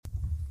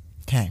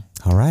Okay.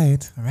 All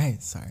right.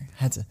 Sorry.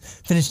 Had to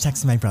finish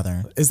texting my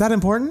brother. Is that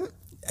important?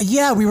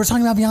 Yeah, we were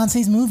talking about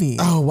Beyonce's movie.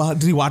 Oh, well,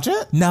 did he watch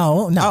it?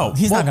 No,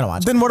 he's not going to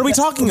watch it. Then what are we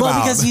talking about?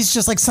 Well, because he's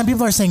just like, some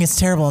people are saying it's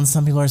terrible and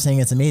some people are saying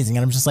it's amazing.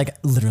 And I'm just like,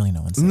 literally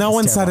no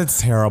one said it's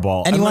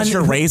terrible. Unless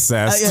you're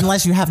racist.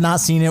 Unless you have not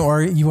seen it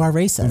or you are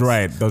racist.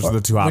 Right. Those are the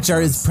two options.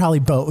 Which is probably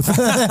both.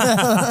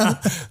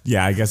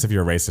 Yeah, I guess if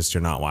you're racist,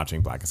 you're not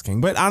watching Black is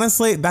King. But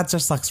honestly, that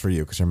just sucks for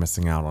you because you're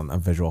missing out on a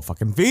visual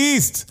fucking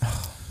feast.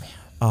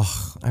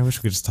 Oh, I wish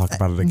we could just talk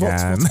about it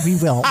again. We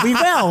will.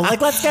 Like,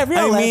 let's get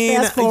real.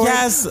 Fast forward,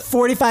 yes.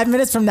 45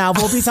 minutes from now,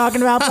 we'll be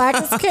talking about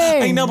Black is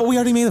King. I know, but we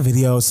already made a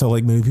video, so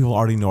like maybe people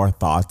already know our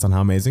thoughts on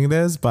how amazing it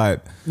is,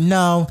 but...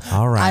 No.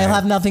 All right. I'll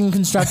have nothing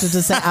constructive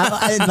to say.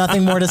 I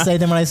nothing more to say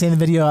than what I say in the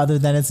video other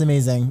than it's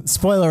amazing.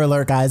 Spoiler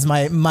alert, guys.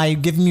 My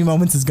giving me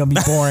moments is going to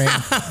be boring,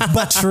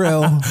 but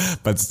true.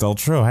 But still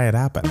true. Hey, it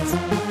happens.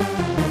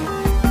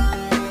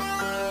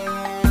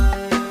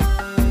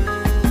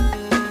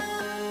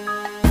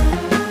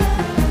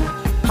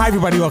 Hi,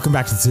 everybody. Welcome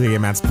back to the 2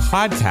 AM Matt's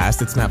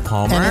podcast. It's Matt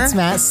Palmer. And it's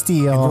Matt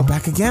Steele. And we're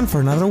back again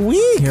for another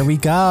week. Here we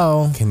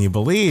go. Can you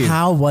believe?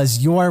 How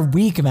was your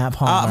week, Matt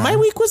Palmer? My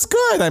week was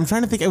good. I'm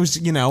trying to think. It was,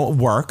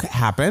 work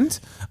happened.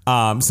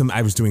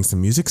 I was doing some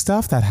music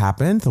stuff that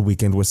happened. The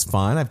weekend was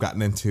fun. I've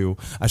gotten into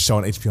a show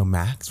on HBO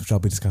Max, which I'll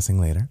be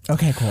discussing later.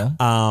 Okay, cool.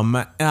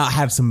 I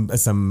had some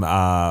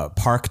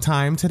park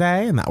time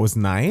today, and that was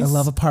nice. I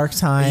love a park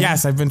time.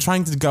 Yes, I've been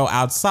trying to go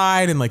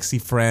outside and like see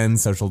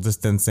friends, social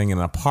distancing in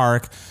a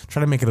park, try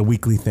to make it a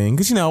weekly thing.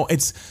 Because,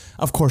 it's,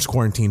 of course,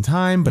 quarantine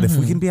time, but if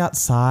we can be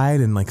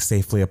outside and like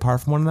safely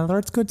apart from one another,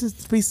 it's good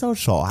to be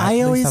social.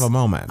 I always have a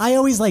moment. I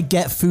always like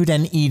get food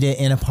and eat it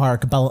in a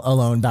park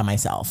alone by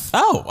myself.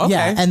 Oh, okay.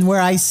 Yeah, and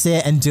where I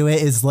sit and do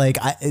it is like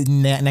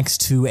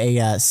next to a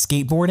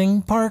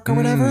skateboarding park or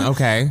whatever.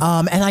 Okay.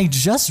 And I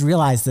just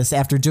realized this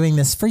after doing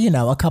this for,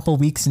 a couple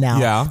weeks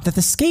now, that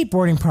the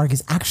skateboarding park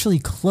is actually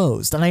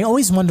closed. And I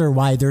always wonder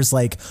why there's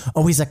like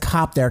always a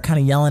cop there kind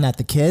of yelling at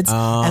the kids.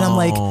 Oh. And I'm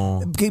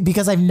like,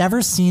 because I've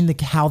never seen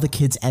how the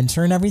kids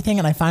enter and everything.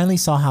 And I finally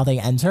saw how they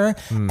enter.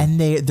 And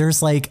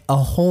there's like a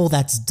hole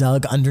that's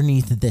dug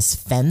underneath this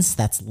fence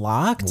that's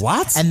locked.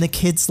 What? And the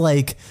kids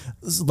like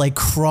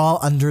crawl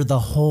under the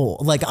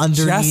hole, like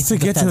underneath just to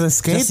get to the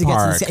skate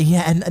park.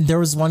 Yeah, and there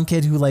was one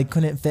kid who like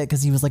couldn't fit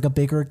because he was like a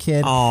bigger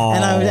kid. Oh.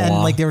 And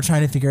like they were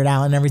trying to figure it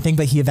out and everything,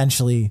 but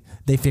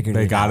they figured it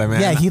out. They got him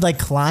in. Yeah, he like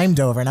climbed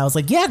over, and I was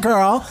like, yeah,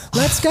 girl,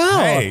 let's go.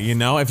 Hey,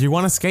 if you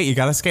want to skate, you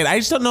got to skate. I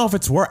just don't know if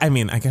it's worth. I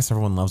mean, I guess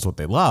everyone loves what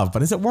they love,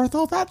 but is it worth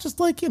all that? Just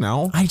like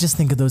I just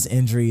think of those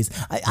injuries.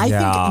 I think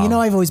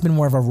I've always been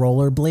more of a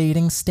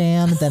rollerblading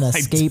stan than a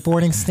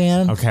skateboarding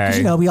stan.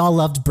 Okay, we all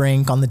loved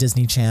Brink on the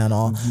Disney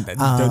Channel.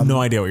 No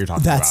idea what you're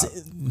talking about.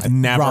 I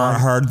never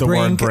heard the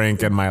word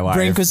Brink in my life.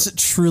 Brink was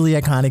truly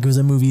iconic. It was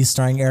a movie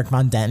starring Eric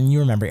Von Denton. You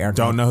remember Eric?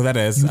 Don't know who that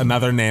is.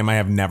 Another name I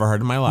have never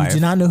heard in my life. You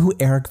do not know who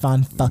Eric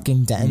Von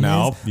fucking Denton is?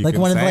 Nope. Like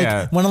one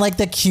of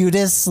the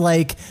cutest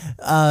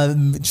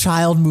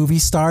child movie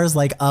stars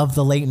of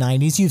the late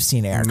 90s. You've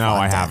seen Eric. No, Von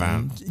I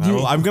Denton.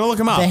 haven't. I'm gonna look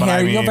him up. The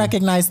hair, you'll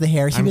recognize the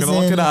hair. I'm gonna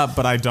look it up,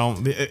 but I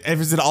don't.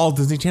 Is it all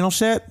Disney Channel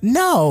shit?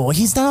 No,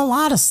 he's done a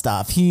lot of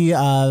stuff. He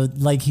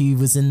he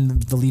was in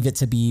the Leave It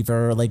to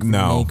Beaver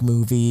remake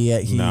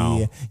movie.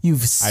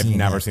 You've seen. I've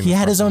never seen. He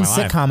had his own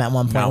sitcom life. At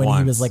one point Not when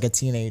once. he was like a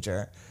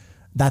teenager.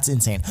 That's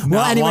insane. Not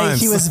well, anyway,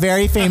 once. he was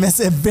very famous,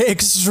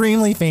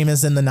 extremely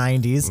famous in the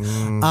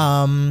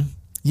 90s.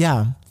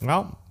 Yeah.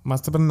 Well,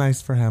 must have been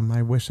nice for him.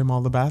 I wish him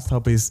all the best.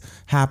 Hope he's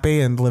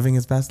happy and living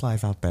his best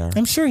life out there.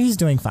 I'm sure he's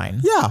doing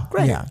fine. Yeah,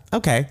 great. Yeah.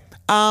 Okay.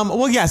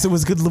 Well, yes, it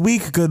was a good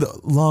week, good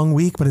long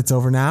week, but it's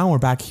over now. We're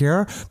back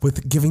here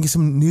with giving you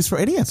some news for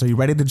idiots. Are you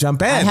ready to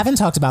jump in? I haven't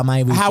talked about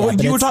my week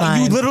yet, you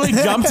literally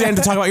jumped in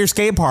to talk about your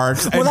skate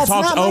parks and that's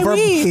talked not my over.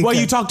 week. Well,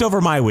 you talked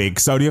over my week.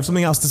 So do you have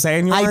something else to say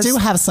in yours? I do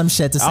have some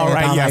shit to say all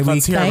right, about yes, my week.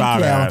 Let's hear Thank about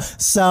you.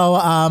 it.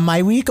 So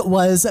my week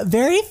was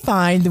very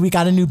fine. We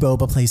got a new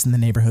boba place in the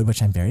neighborhood,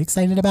 which I'm very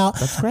excited about.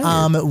 That's great.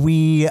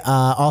 We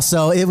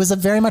also, it was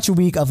very much a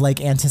week of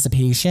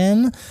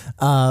anticipation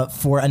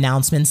for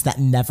announcements that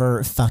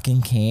never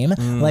fucking came.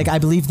 I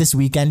believe this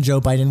weekend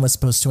Joe Biden was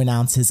supposed to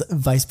announce his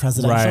vice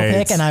presidential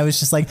pick, and I was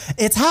just like,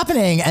 it's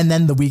happening. And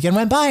then the weekend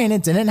went by and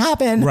it didn't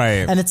happen.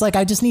 Right. And it's like,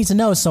 I just need to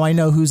know so I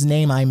know whose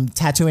name I'm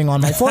tattooing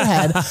on my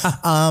forehead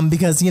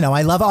because,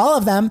 I love all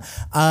of them.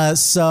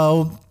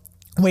 So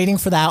waiting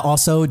for that.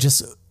 Also,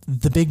 just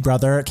the Big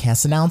Brother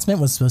cast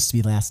announcement was supposed to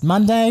be last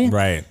Monday.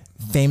 Right.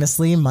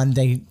 Famously,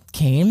 Monday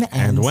came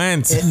and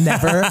went. It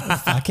never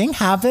fucking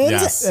happened,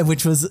 yes.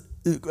 Which was...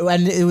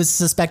 And it was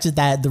suspected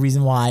that the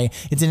reason why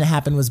it didn't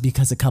happen was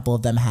because a couple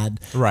of them had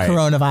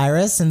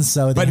coronavirus, and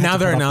so. But now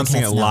they're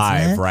announcing it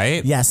live,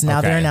 right? Yes, now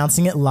they're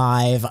announcing it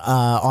live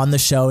on the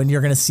show, and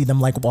you're going to see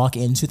them walk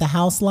into the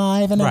house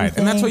live and everything.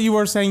 And that's what you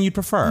were saying you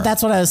prefer.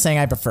 That's what I was saying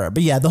I prefer.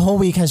 But yeah, the whole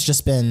week has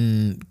just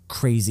been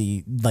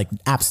crazy, like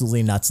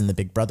absolutely nuts in the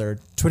Big Brother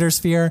Twitter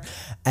sphere.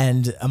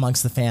 And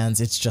amongst the fans,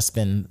 it's just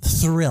been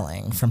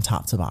thrilling from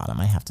top to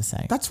bottom, I have to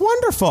say. That's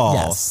wonderful.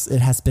 Yes,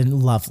 it has been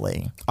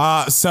lovely.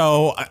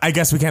 So I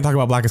guess we can't talk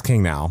about Black is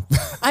King now.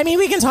 I mean,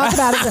 we can talk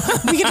about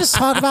it. We can just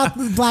talk about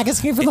Black is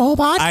King for the whole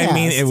podcast. I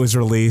mean, it was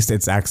released.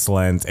 It's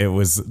excellent. It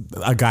was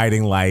a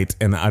guiding light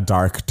in a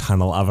dark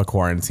tunnel of a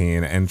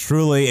quarantine. And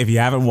truly, if you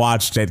haven't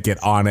watched it,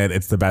 get on it.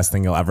 It's the best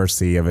thing you'll ever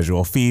see. A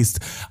visual feast,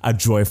 a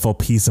joyful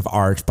piece of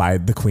art by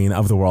the queen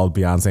of the world,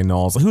 Beyonce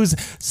Knowles, who's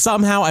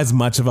somehow as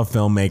much of a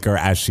filmmaker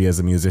as she is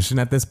a musician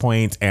at this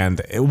point.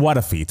 And what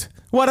a feat.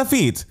 What a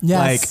feat. Yes.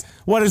 Like,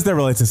 what is there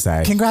really to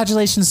say?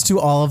 Congratulations to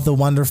all of the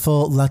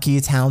wonderful, lucky,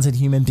 talented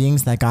human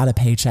beings that got a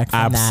paycheck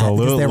from that.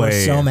 Because there were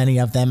so many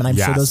of them, and I'm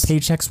sure those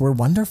paychecks were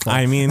wonderful.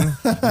 I mean,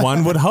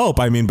 one would hope.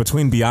 I mean,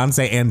 between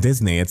Beyonce and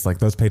Disney, it's like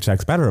those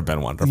paychecks better have been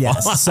wonderful.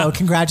 Yes. So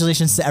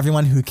congratulations to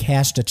everyone who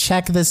cashed a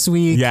check this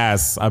week.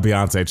 Yes, a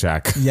Beyonce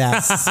check.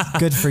 Yes.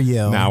 Good for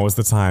you. Now was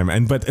the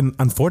time. But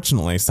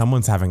unfortunately,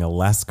 someone's having a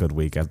less good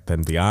week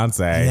than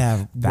Beyonce.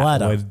 Yeah,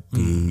 that would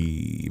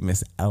be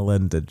Miss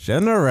Ellen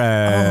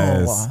DeGeneres.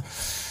 Oh.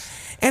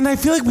 And I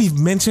feel like we've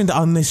mentioned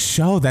on this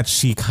show that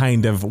she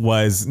kind of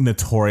was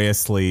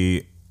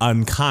notoriously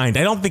unkind.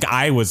 I don't think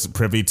I was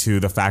privy to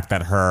the fact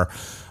that her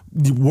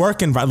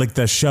work and like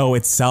the show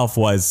itself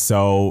was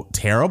so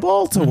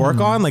terrible to work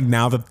on. Like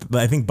now that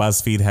I think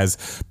BuzzFeed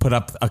has put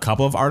up a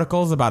couple of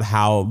articles about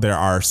how there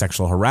are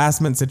sexual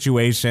harassment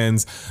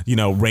situations,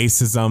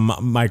 racism,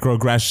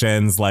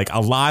 microaggressions, like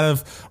a lot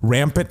of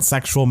rampant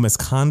sexual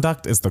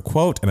misconduct is the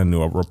quote in a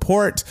new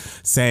report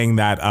saying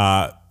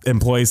that,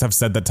 employees have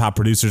said that top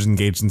producers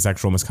engaged in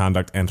sexual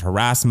misconduct and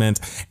harassment.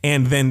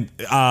 And then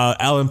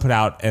Ellen put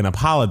out an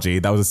apology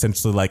that was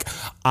essentially like,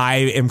 I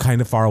am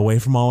kind of far away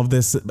from all of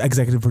this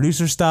executive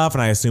producer stuff,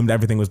 and I assumed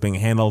everything was being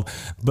handled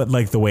but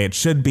like the way it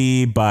should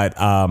be. But,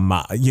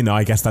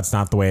 I guess that's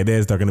not the way it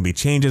is. There are going to be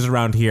changes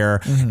around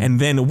here.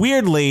 And then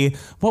weirdly,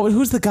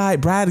 who's the guy?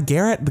 Brad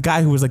Garrett, the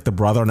guy who was like the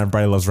brother on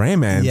Everybody Loves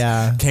Raymond,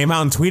 came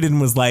out and tweeted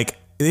and was like,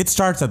 it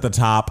starts at the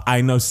top. I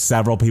know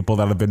several people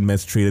that have been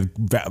mistreated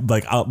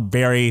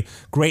very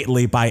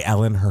greatly by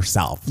Ellen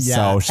herself.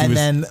 Yeah. So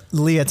then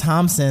Leah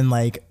Thompson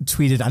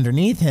tweeted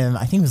underneath him.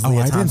 I think it was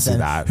Leah Thompson, I didn't see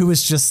that. Who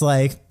was just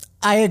like,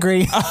 I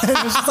agree. It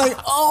was just like,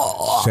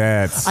 oh.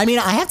 Shit. I mean,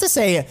 I have to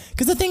say,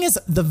 because the thing is,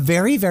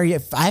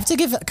 I have to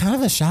give kind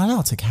of a shout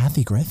out to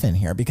Kathy Griffin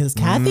here, because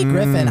Kathy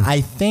Griffin,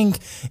 I think,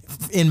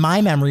 in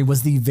my memory,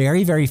 was the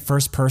very, very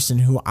first person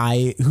who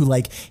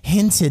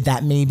hinted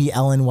that maybe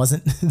Ellen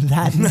wasn't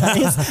that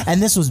nice.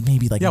 And this was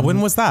maybe when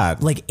was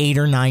that? Like 8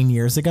 or 9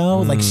 years ago.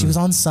 Like she was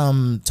on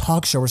some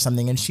talk show or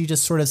something, and she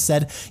just sort of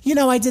said,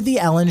 I did the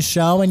Ellen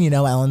show, and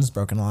Ellen's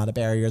broken a lot of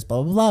barriers,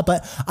 blah, blah, blah.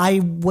 But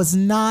I was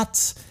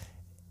not.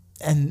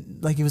 And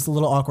it was a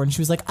little awkward. And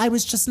she was like, I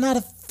was just not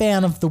a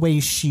fan of the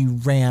way she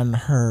ran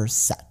her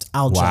set.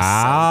 I'll just say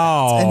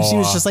that. And she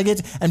was just like,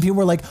 it. And people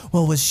were like,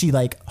 well, was she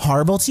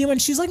horrible to you?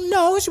 And she's like,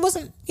 no, she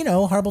wasn't,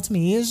 horrible to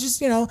me. It's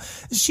just,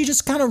 she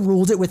just kind of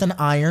ruled it with an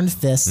iron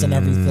fist and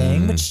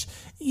everything. But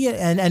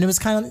and it was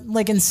kind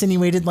of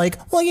insinuated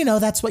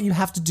that's what you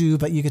have to do.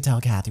 But you could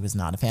tell Kathy was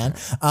not a fan.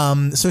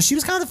 So she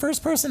was kind of the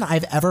first person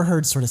I've ever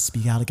heard sort of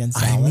speak out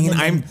against Ellen. I mean,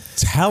 I'm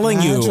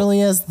telling you.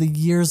 Gradually as the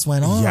years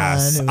went on.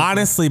 Yes.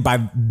 Honestly,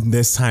 by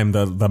this time,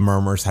 the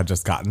murmurs had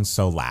just gotten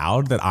so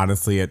loud that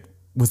honestly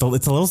it's a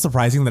little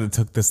surprising that it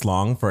took this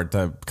long for it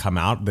to come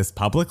out this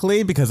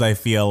publicly, because I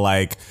feel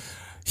like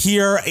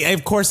here,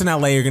 of course, in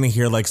LA, you're going to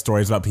hear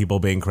stories about people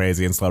being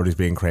crazy and celebrities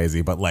being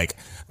crazy. But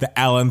the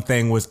Ellen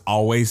thing was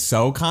always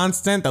so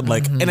constant that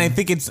and I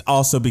think it's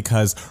also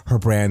because her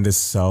brand is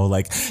so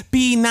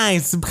be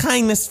nice,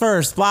 kindness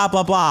first, blah,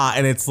 blah, blah.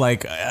 And it's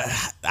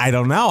I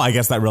don't know. I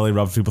guess that really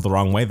rubs people the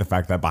wrong way. The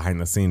fact that behind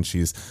the scenes,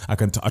 she's a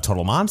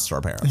total monster,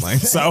 apparently.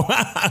 So,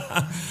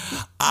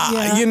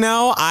 I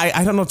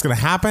don't know what's going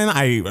to happen.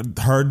 I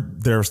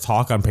heard there's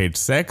talk on Page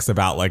 6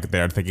 about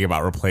they're thinking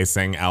about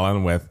replacing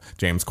Ellen with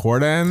James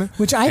Corden.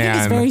 Which I think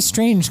is very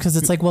strange, because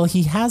it's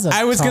he has a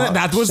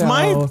that was show.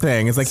 My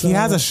thing. It's he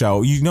has a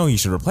show, you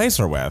should replace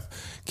her with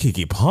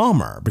Keke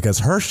Palmer, because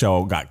her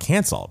show got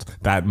canceled.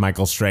 That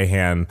Michael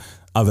Strahan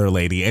other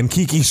lady and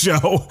Kiki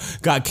show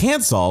got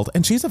canceled,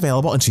 and she's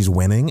available, and she's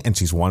winning, and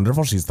she's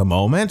wonderful. She's the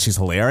moment. She's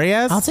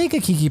hilarious. I'll take a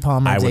Keke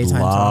Palmer I would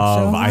daytime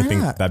love, talk show. I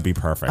think that'd be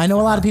perfect. I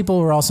know a lot of people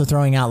were also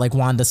throwing out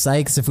Wanda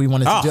Sykes if we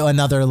wanted to do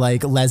another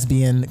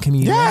lesbian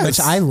comedian, which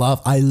I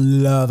love. I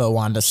love a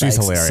Wanda Sykes.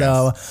 She's hilarious.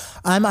 So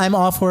I'm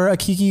all for a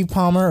Keke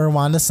Palmer or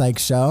Wanda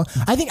Sykes show.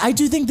 I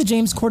do think the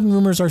James Corden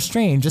rumors are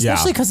strange,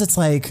 especially because it's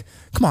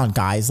come on,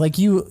 guys,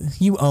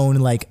 you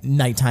own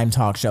nighttime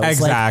talk shows.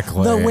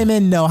 Exactly. The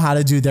women know how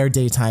to do their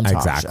daytime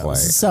talk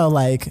shows. So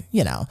let's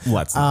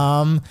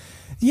I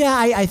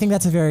think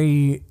that's a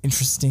very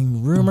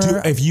interesting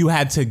rumor. If you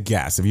had to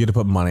guess, if you had to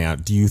put money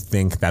out, do you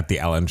think that the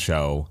Ellen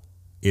show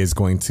is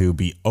going to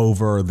be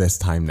over this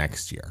time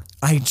next year?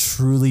 I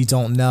truly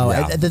don't know.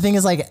 Yeah. The thing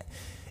is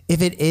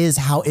if it is,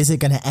 how is it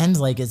going to end?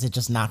 Like, is it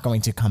just not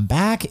going to come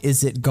back?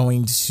 Is it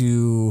going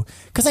to,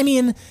 because I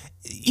mean,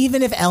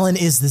 even if Ellen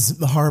is this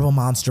horrible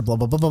monster, blah,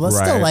 blah, blah, blah, blah,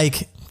 still Right.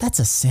 like, that's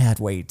a sad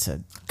way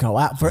to go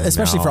out for,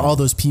 especially for all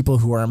those people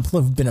who are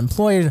who've been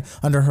employed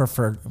under her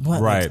for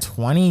what, Right. like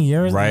 20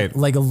 years, Right.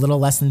 like a little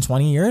less than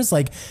 20 years.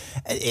 Like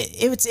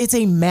it's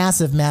a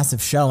massive,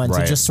 massive show. And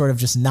Right. to just sort of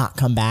just not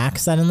come back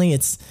suddenly,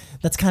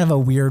 that's kind of a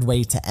weird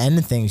way to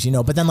end things, you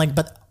know, but then like,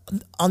 but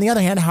on the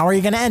other hand, how are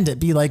you going to end it?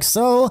 Be like,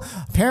 so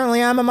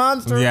apparently I'm a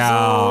monster. Yeah,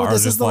 So or this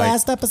is just, the like,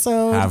 last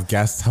episode. Have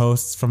guest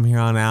hosts from here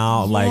on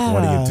out. Like,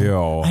 what do you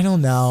do? I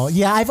don't know.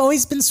 Yeah, I've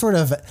always been sort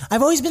of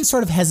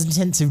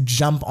hesitant to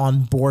jump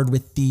on board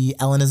with the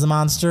Ellen is a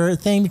monster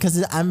thing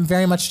because I'm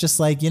very much just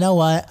like, you know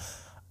what?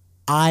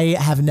 I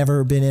have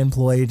never been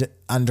employed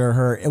under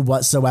her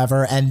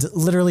whatsoever, and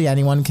literally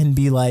anyone can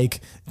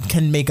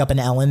make up an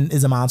Ellen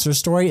is a monster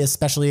story.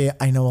 Especially,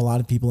 I know a lot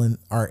of people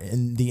are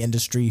in the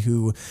industry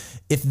who,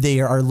 if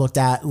they are looked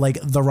at like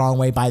the wrong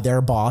way by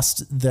their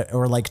boss,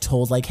 or like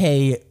told like,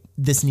 hey,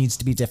 this needs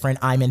to be different,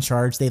 I'm in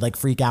charge, they like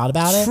freak out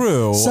about it.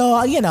 True.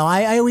 So, you know,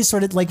 I always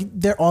sort of like,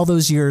 all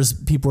those years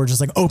people were just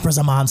like, Oprah's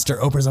a monster.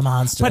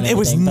 But it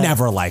was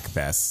never like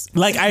this.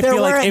 Like, I feel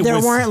like there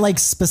weren't like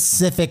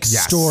specific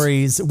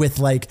stories with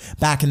like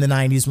back in the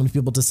 90s when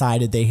people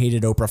decided they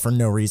hated Oprah for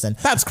no reason.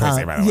 That's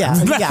crazy, by the way.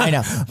 Yeah, I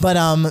know.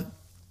 But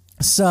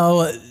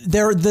so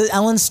the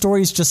Ellen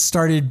stories just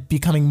started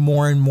becoming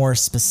more and more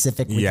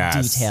specific with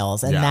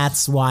details, and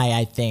that's why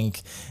I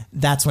think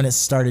that's when it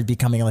started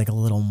becoming like a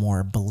little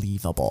more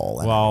believable.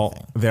 And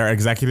everything. Their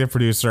executive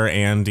producer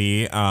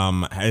Andy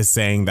is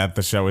saying that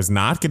the show is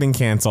not getting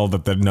canceled,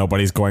 that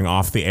nobody's going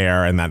off the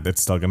air, and that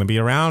it's still going to be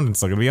around and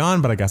still going to be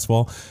on. But I guess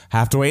we'll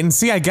have to wait and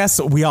see. I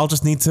guess we all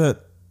just need to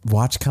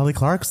watch Kelly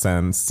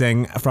Clarkson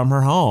sing from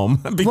her home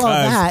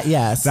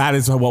because that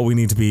is what we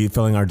need to be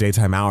filling our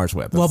daytime hours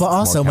with. Well, but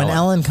also when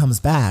Ellen comes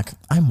back,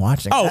 I'm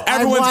watching.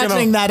 Everyone's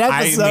watching that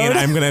episode. I mean,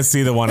 I'm gonna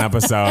see the one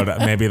episode,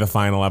 maybe the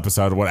final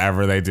episode,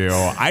 whatever they do.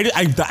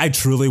 I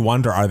truly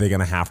wonder, are they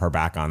gonna have her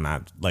back on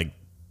that? Like,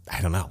 I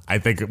don't know. I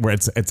think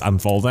it's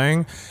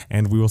unfolding,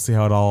 and we will see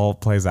how it all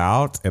plays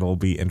out. It'll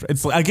be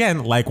it's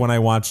again like when I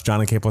watched John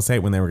and Kate + 8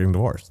 when they were getting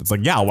divorced. It's like,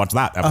 yeah, I'll watch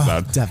that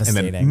episode,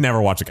 devastating, and then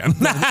never watch again.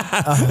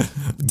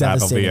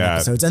 Devastating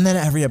episodes, and then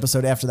every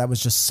episode after that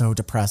was just so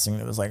depressing.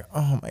 It was like,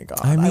 oh my god,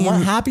 I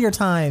want happier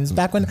times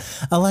back when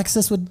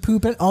Alexis would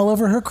poop it all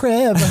over her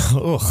crib.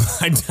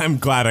 I'm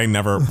glad I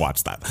never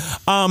watched that.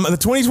 The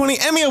 2020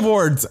 Emmy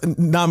Awards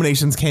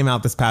nominations came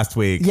out this past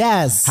week.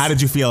 Yes. How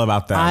did you feel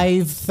about that?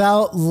 I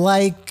felt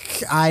like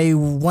I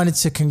wanted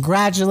to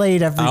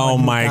congratulate everyone. Oh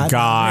my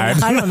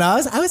god! I don't know.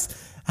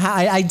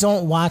 I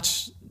don't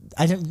watch.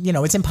 I don't. You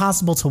know, it's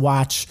impossible to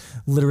watch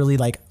literally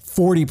like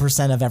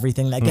 40% of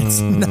everything that gets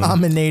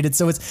nominated.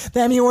 So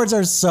the Emmy Awards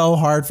are so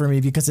hard for me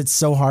because it's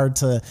so hard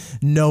to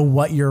know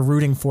what you're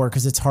rooting for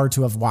because it's hard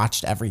to have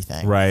watched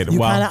everything. Right.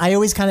 I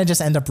always kind of just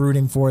end up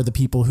rooting for the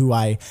people who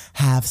I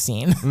have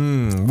seen.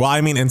 Well, I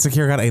mean,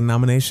 Insecure got 8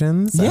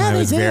 nominations. Yeah, and I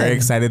was they did. very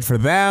excited for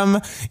them.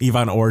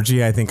 Yvonne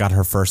Orji, I think, got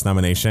her first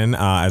nomination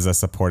as a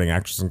supporting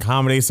actress in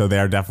comedy. So they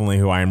are definitely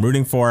who I am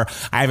rooting for.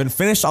 I haven't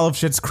finished all of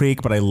Schitt's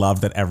Creek, but I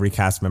love that every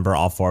cast member,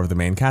 all 4 of the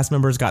main cast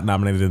members, got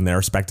nominated in their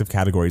respective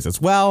categories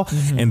as well.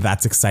 And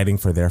that's exciting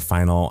for their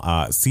final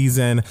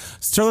season.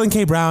 Sterling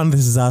K. Brown,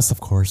 This Is Us,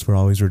 of course, we're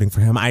always rooting for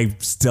him. I'm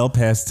still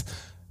pissed.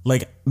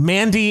 Like,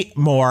 Mandy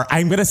Moore,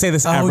 I'm going to say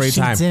this every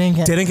time. Didn't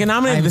get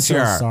nominated this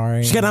year.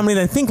 Sorry. She got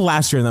nominated, I think,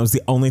 last year, and that was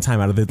the only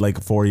time out of the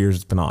like 4 years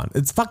it's been on.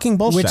 It's fucking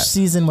bullshit. Which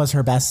season was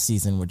her best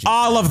season, would you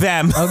All say? of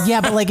them. Oh,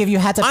 yeah, but like if you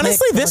had to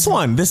Honestly, pick,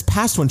 this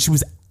past one, she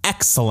was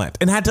excellent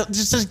and had to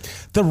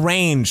just the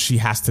range she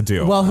has to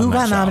do. Well, who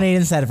got show.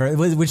 nominated instead of her?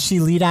 Was she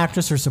lead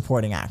actress or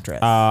supporting actress?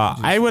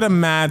 I would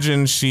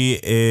imagine she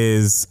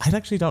is. I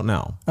actually don't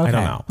know. Okay. I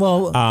don't know.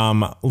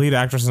 Well, lead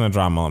actress in a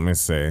drama. Let me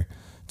see.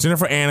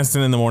 Jennifer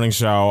Aniston in The Morning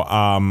Show.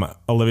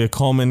 Olivia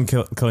Colman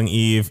killing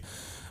Eve.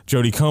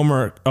 Jodie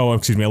Comer.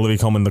 Olivia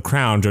Colman, The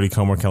Crown. Jodie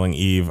Comer killing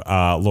Eve.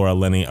 Laura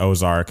Linney,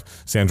 Ozark.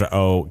 Sandra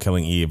Oh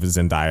killing Eve.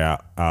 Zendaya,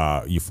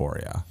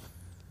 Euphoria.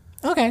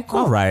 Okay, cool.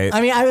 All right. I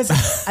mean,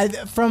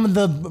 from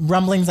the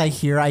rumblings I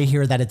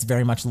hear that it's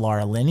very much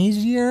Laura Linney's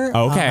year.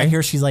 Okay. I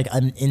hear she's like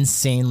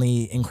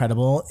insanely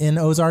incredible in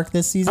Ozark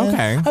this season.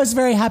 Okay. I was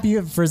very happy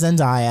for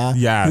Zendaya.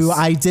 Yes. Who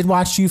I did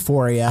watch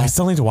Euphoria. I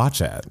still need to watch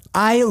it.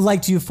 I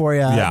liked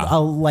Euphoria a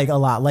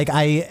lot. Like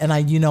I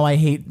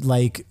hate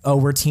like, oh,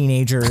 we're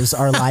teenagers,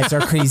 our lives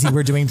are crazy,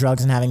 we're doing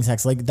drugs and having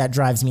sex. Like that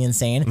drives me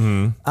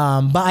insane.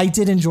 But I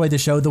did enjoy the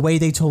show. The way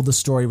they told the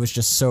story was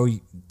just so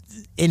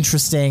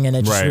interesting, and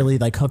it just really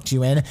like hooked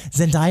you in.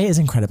 Zendaya is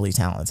incredibly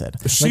talented.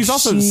 She's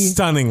also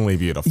stunningly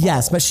beautiful.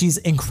 Yes, but she's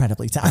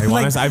incredibly talented.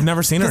 I've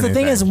never seen her. The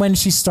thing is, when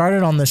she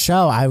started on the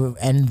show,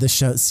 and the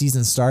show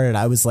season started,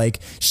 I was like,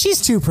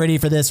 she's too pretty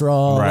for this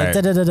role. Right.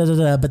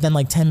 Like, But then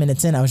like 10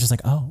 minutes in, I was just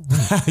like, oh,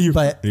 you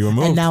were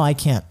moved. And now I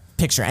can't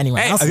picture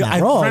anyone else in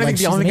that role. Like,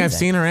 the only thing I've amazing.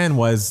 seen her in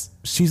was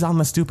she's on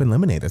The Stoop and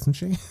Lemonade, isn't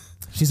she?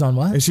 She's on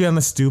what? Is she on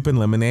The Stoop and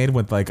Lemonade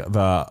with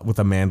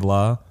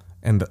Amandla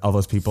and all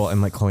those people,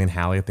 and like Chloe and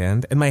Halle at the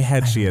end. In my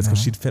head, she is,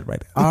 because she'd fit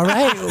right in. All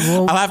right.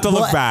 I'll have to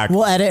look back.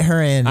 We'll edit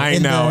her in. I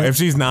know. If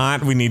she's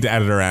not, we need to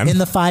edit her in. In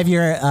the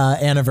 5-year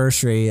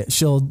anniversary,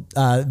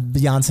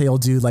 Beyonce will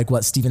do like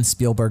what Steven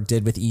Spielberg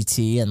did with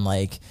E.T. and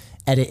like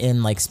edit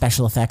in like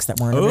special effects that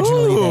weren't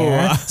originally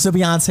there. So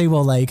Beyonce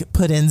will like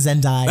put in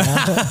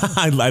Zendaya.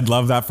 I'd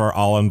love that for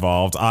all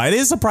involved. It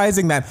is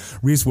surprising that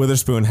Reese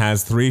Witherspoon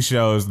has 3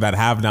 shows that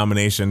have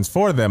nominations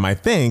for them, I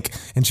think,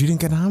 and she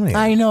didn't get nominated.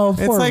 I know.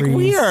 Poor it's like Reese.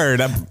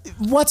 weird.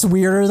 What's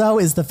weirder though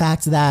is the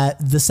fact that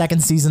the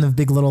second season of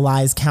Big Little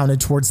Lies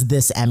counted towards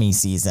this Emmy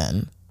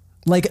season.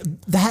 Like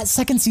that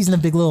second season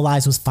of Big Little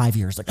Lies was 5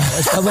 years ago.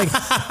 Like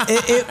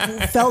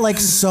it felt like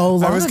so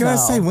long ago. I was gonna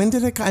say, when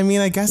did it? I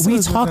mean, I guess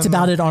we talked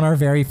about it on our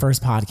very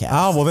first podcast.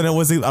 Oh well, then it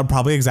was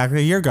probably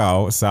exactly a year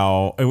ago.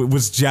 So it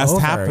was just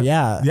happened.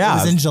 Yeah, it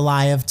was in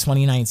July of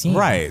 2019.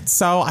 Right.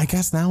 So I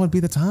guess now would be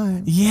the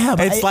time. Yeah,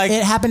 but it's like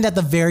it happened at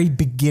the very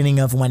beginning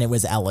of when it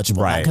was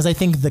eligible. Right. Because I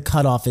think the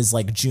cutoff is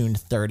like June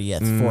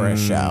 30th for a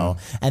show,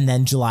 and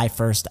then July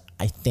 1st.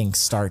 I think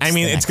starts. I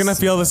mean, it's going to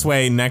feel season. this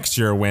way next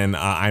year when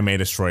I May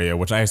Destroy You,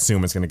 which I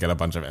assume is going to get a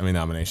bunch of Emmy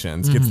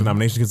nominations. Gets the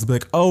nomination because it's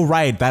like, oh,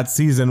 right, that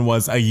season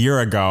was a year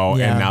ago,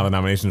 and now the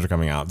nominations are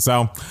coming out.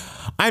 So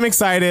I'm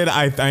excited.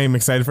 I'm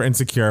excited for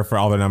Insecure, for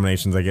all their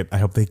nominations. I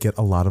hope they get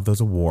a lot of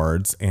those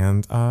awards,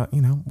 and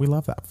we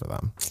love that for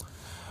them.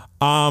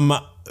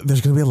 There's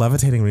going to be a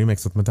Levitating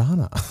remix with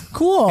Madonna.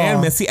 Cool.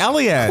 And Missy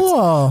Elliott.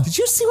 Cool. Did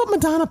you see what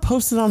Madonna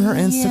posted on her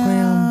Instagram?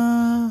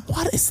 Yeah.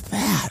 What is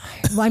that?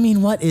 I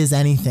mean, what is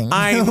anything?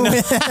 I know.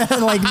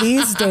 Like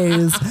these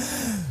days.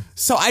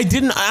 So I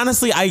didn't,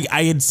 honestly,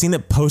 I had seen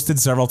it posted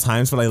several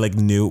times, but I like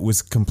knew it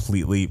was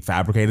completely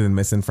fabricated and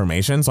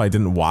misinformation. So I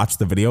didn't watch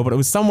the video, but it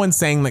was someone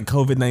saying that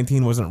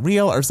COVID-19 wasn't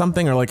real or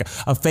something, or like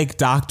a fake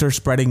doctor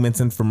spreading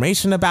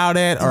misinformation about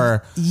it,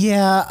 or.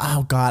 Yeah.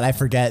 Oh God, I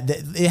forget.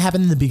 It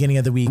happened in the beginning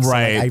of the week.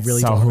 Right. So like, I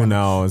really don't who remember.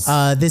 knows?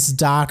 This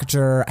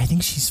doctor, I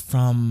think she's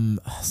from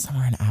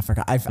somewhere in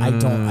Africa.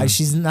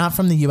 She's not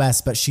from the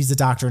US, but she's a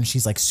doctor and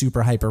she's like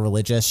super hyper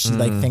religious. She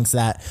like thinks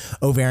that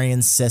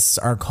ovarian cysts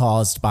are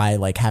caused by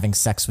like having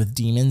sex with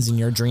demons in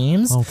your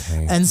dreams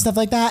and stuff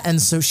like that.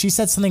 And so she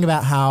said something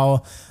about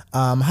how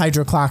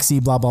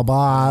hydrocloxy blah blah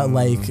blah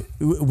like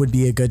would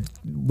be a good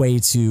way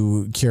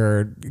to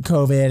cure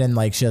COVID, and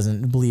like she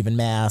doesn't believe in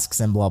masks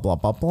and blah blah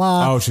blah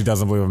blah. Oh, she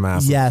doesn't believe in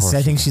masks. Yes,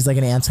 I think she's like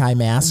an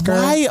anti-masker.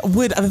 Why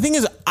would, the thing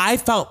is,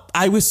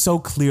 I was so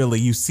clearly,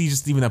 you see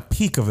just even a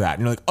peek of that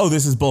and you're like, oh,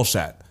 this is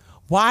bullshit.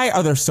 Why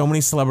are there so many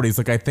celebrities?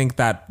 Like, I think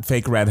that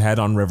fake redhead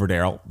on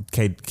Riverdale,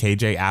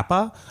 KJ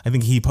Appa, I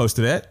think he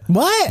posted it.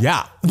 What?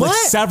 Yeah. What? Like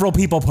several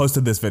people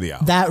posted this video.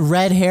 That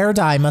red hair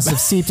dye must have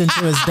seeped into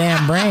his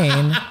damn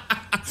brain.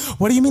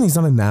 What do you mean he's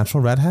not a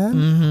natural redhead?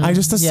 I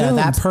just assumed.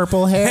 Yeah, that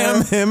purple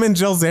hair. Him and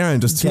Jill Zarin,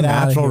 just two Get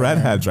outta natural here.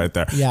 redheads right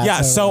there. Yeah,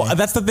 totally. So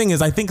that's the thing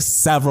is, I think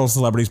several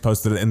celebrities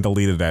posted it and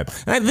deleted it.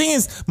 And the thing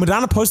is,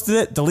 Madonna posted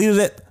it, deleted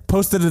it,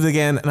 posted it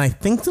again, and I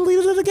think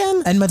deleted it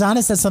again. And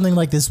Madonna said something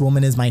like, "This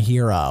woman is my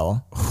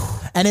hero."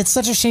 And it's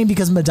such a shame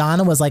because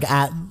Madonna was like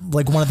at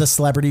like one of the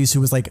celebrities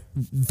who was like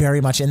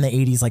very much in the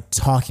 80s, like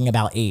talking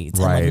about AIDS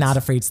and Right. like not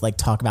afraid to like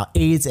talk about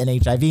AIDS and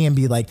HIV and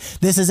be like,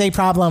 this is a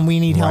problem. We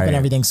need help Right. and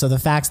everything. So the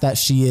fact that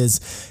she is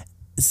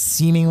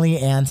seemingly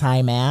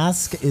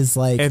anti-mask is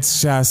like,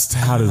 It's just,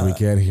 how did we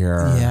get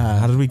here? Yeah.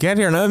 How did we get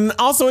here? And then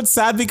also it's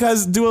sad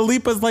because Dua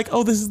Lipa's like,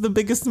 oh, this is the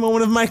biggest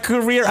moment of my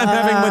career. I'm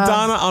having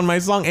Madonna on my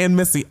song and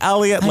Missy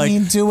Elliott. I like,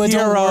 mean, Dua,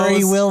 don't worry,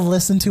 heroes. we'll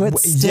listen to it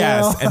still.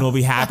 Yes, and we'll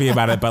be happy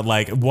about it. But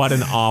like, what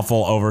an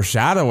awful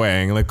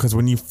overshadowing. Like, because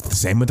when you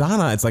say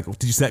Madonna, it's like,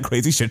 did you see that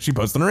crazy shit she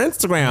posted on her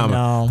Instagram?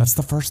 know. That's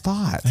the first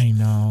thought. I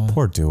know.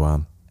 Poor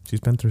Dua. She's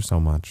been through so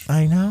much.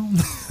 I know.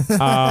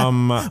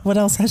 What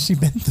else has she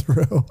been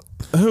through?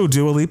 Who,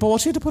 Dua Lipa? Well,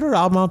 she had to put her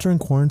album out during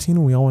quarantine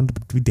and we all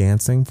wanted to be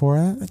dancing for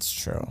it. That's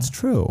true. It's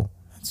true.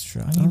 That's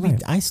true. I mean,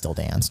 I still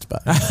danced,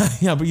 but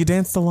Yeah, but you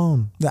danced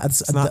alone. that's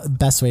the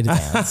best way to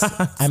dance.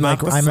 I'm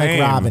not like the I'm like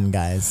same. Robin,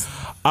 guys.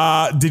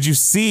 Did you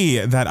see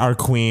that our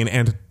queen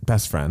and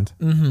best friend,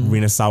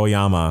 Rina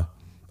Sawayama,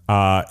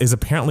 is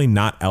apparently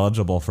not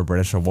eligible for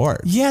British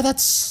awards? Yeah,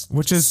 that's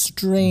Which is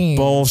strange.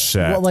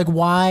 bullshit. Well, like,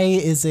 why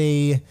is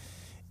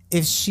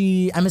if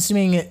she? I'm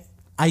assuming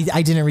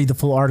I didn't read the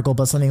full article,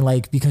 but something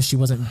like because she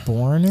wasn't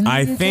born in the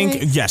I UK? think,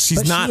 yes, she's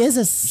But not. She is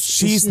a,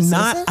 she's is she a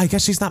not. citizen? I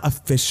guess she's not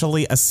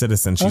officially a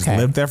citizen. She's Okay.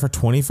 lived there for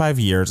 25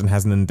 years and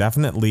has an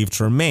indefinite leave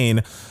to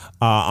remain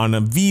on a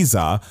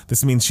visa.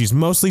 This means she's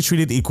mostly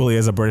treated equally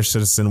as a British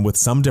citizen, with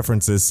some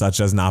differences such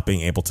as not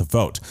being able to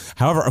vote.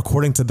 However,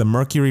 according to the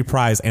Mercury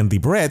Prize and the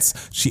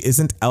Brits, she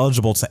isn't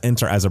eligible to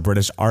enter as a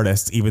British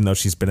artist, even though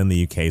she's been in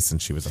the UK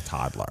since she was a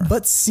toddler.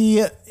 But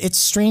see, it's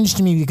strange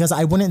to me because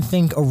I wouldn't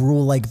think a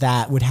rule like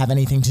that would have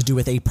anything to do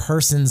with a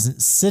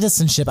person's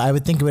citizenship. I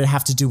would think it would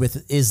have to do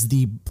with is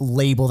the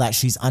label that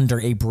she's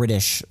under a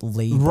British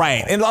label.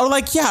 Right. And or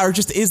like, yeah, or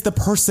just is the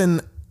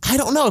person I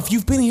don't know, if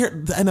you've been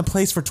here in a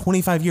place for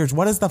 25 years,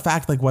 what is the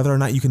fact, like, whether or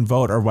not you can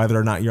vote or whether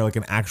or not you're like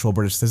an actual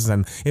British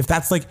citizen? If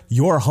that's like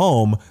your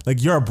home,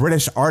 like you're a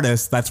British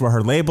artist, that's where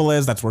her label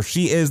is, that's where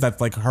she is,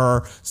 that's like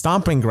her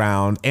stomping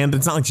ground, and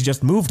it's not like she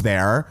just moved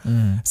there.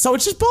 So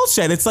it's just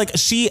bullshit. It's like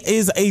she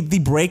is the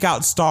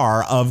breakout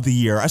star of the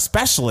year,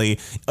 especially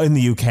in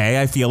the UK.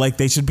 I feel like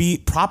they should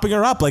be propping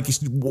her up. Like,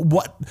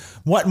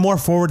 what more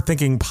forward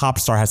thinking pop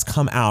star has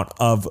come out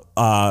of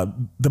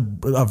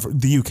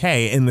the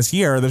UK in this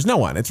year? There's no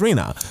one. It's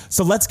Rina.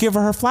 So let's give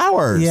her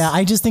flowers. Yeah,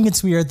 I just think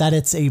it's weird that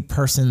it's a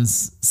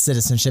person's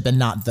citizenship and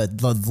not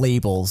the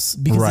labels,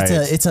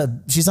 because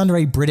she's under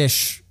a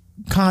British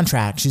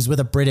contract. She's with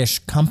a British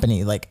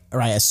company, like,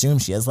 or I assume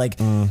she is, like.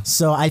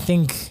 So I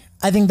think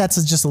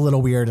that's just a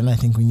little weird, and I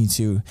think we need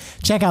to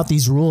check out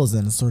these rules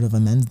and sort of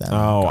amend them.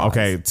 Oh,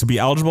 okay. To be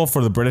eligible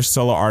for the British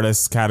solo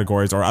artists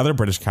categories or other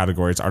British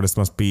categories, artists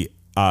must be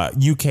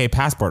UK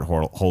passport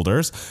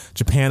holders.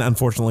 Japan,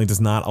 unfortunately, does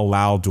not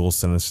allow dual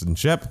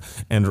citizenship,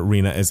 and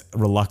Rina is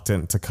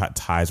reluctant to cut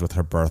ties with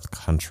her birth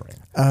country.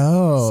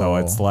 Oh. So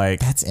it's like...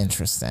 That's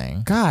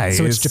interesting. Guys.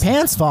 So it's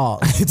Japan's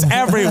fault. It's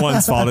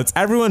everyone's fault. It's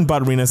everyone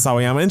but Rina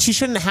Sawayama, and she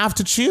shouldn't have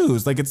to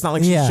choose. Like, it's not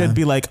like she should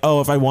be like,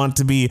 oh, if I want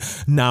to be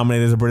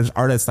nominated as a British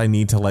artist, I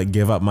need to, like,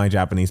 give up my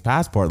Japanese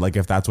passport. Like,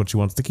 if that's what she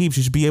wants to keep,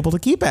 she should be able to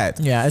keep it.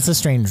 Yeah, it's a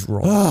strange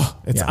rule.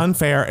 It's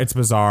unfair. It's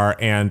bizarre.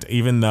 And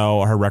even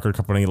though her record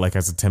company, like,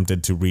 has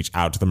attempted to reach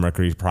out to the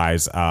Mercury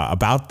Prize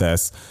about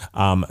this,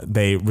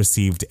 they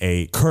received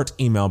a curt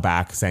email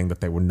back saying that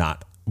they were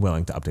not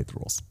willing to update the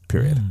rules,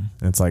 period. And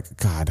it's like,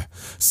 God.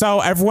 So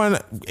everyone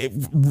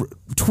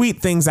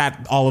tweet things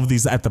at all of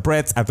these, at the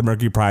Brits, at the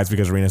Mercury Prize,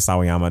 because Rina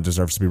Sawayama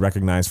deserves to be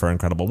recognized for her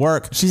incredible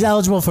work. She's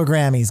eligible for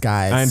Grammys,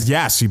 guys. And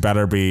yes, she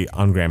better be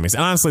on Grammys.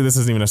 And honestly, this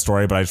isn't even a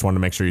story, but I just wanted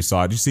to make sure you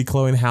saw it. Did you see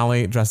Chloe and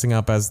Halle dressing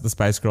up as the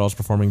Spice Girls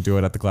performing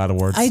Duet at the GLAAD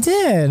Awards? I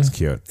did. It's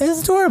cute.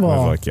 It's adorable. It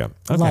was really cute.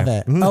 Okay. Love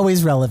it.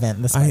 Always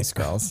relevant, the Spice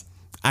Girls.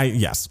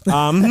 Yes.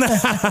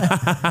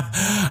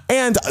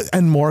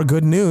 And more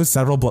good news.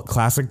 Several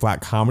classic black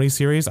comedy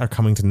series are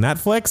coming to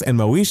Netflix, and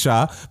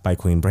Moesha by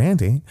Queen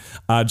Brandy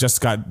just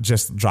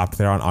dropped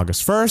there on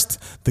August 1st.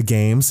 The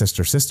Game,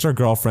 Sister Sister,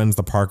 Girlfriends,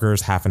 The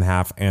Parkers, Half and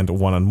Half, and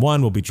One on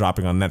One will be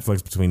dropping on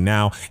Netflix between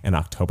now and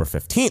October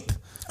 15th.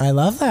 I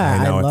love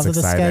that. I know, I love the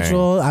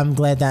schedule. I'm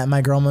glad that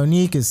my girl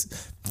Monique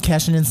is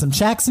cashing in some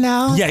checks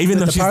now. Yeah, even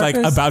though she's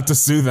Parkers. like about to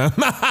sue them.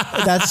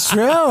 That's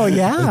true.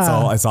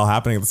 Yeah. It's all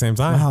happening at the same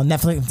time. Wow.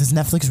 Does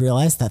Netflix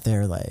realize that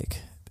they're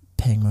like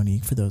paying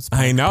Monique for those?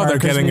 I know they're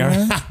getting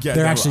her.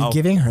 They're actually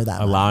giving her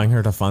that, allowing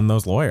her to fund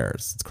those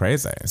lawyers. It's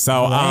crazy.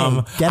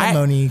 So, get it,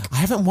 Monique. I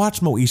haven't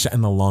watched Moesha in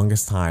the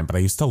longest time, but I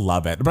used to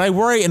love it. But I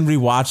worry in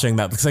rewatching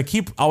that, because I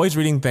keep always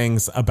reading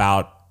things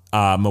about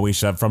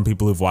Moesha from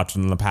people who've watched it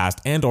in the past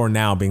and or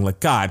now, being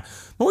like, God,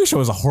 Moesha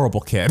was a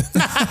horrible kid.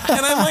 And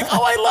I'm like,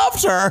 oh, I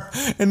loved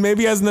her. And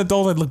maybe as an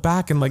adult, I'd look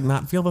back and like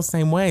not feel the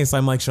same way. So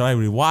I'm like, should I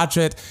rewatch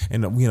it?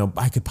 And, you know,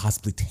 I could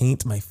possibly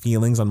taint my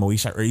feelings on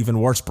Moesha, or even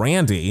worse,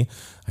 Brandy.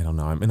 I don't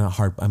know.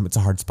 It's a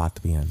hard spot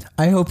to be in.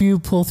 I hope you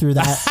pull through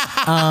that.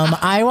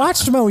 I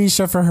watched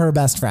Moesha for her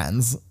best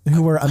friends,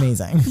 who were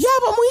amazing. Yeah,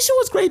 but Moesha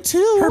was great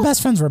too. Her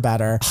best friends were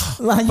better.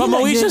 But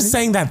Moesha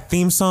sang that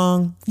theme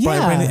song.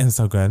 Yeah. And it's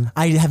so good.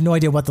 I have no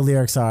idea what the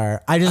lyrics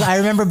are. I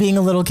remember being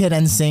a little kid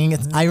and singing it.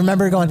 I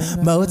remember going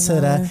Mo to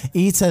the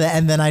E to the,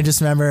 and then I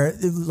just remember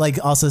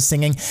like also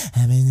singing it's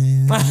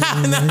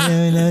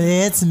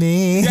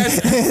me. Yes.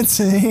 It's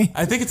me.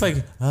 I think it's like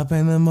up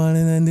in the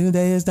morning, a new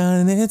day is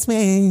done, and it's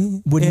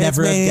me. Would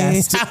never have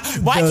guessed.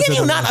 Why can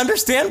you not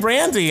understand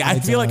Brandy? I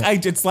feel like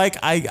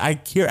I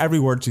hear every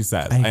word she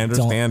says. I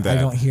understand it. I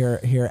don't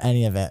hear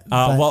any of it.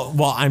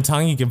 Well, I'm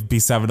telling you, give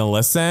B7 a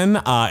listen.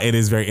 It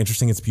is very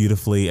interesting.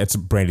 It's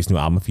Brandy's new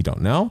album, if you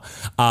don't know.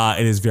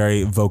 It is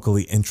very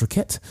vocally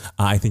intricate.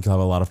 I think you'll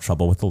have a lot of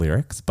trouble with the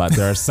lyrics, but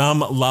there are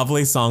some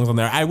lovely songs on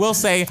there. I will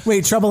say,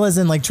 wait, trouble as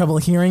in like trouble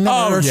hearing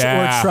them, or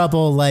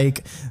trouble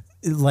like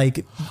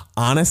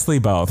honestly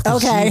both.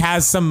 Okay. She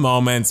has some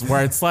moments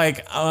where it's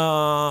like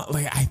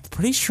I'm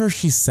pretty sure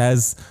she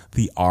says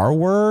the R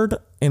word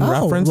in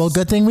reference. Well,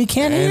 good thing we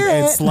can't hear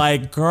it. It's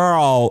like,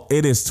 girl,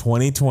 it is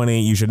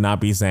 2020. You should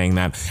not be saying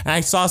that. And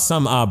I saw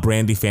some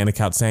Brandy fan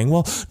account saying,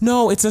 well,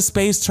 no, it's a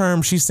space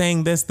term. She's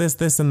saying this,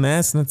 and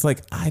this. And it's like,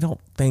 I don't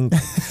think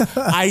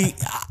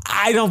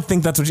I don't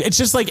think that's what it's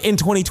just like in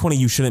 2020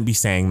 you shouldn't be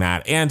saying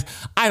that. And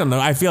I don't know,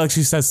 I feel like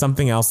she says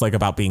something else like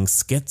about being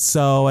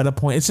schizo at a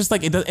point. It's just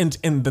like it does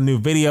in the new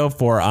video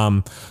for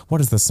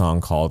what is the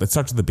song called? It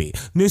starts with the B.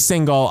 New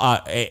single,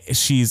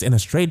 she's in a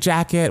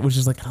straitjacket, which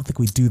is like, I don't think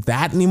we do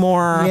that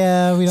anymore.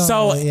 Yeah, we don't.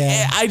 So really,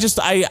 yeah.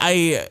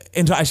 I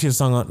enjoy. She has a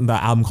song on the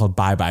album called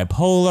Bye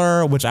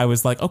Bipolar, which I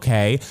was like,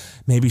 okay,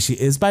 maybe she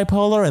is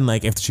bipolar, and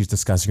like if she's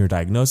discussing her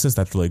diagnosis,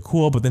 that's really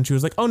cool. But then she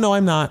was like, oh no,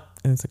 I'm not.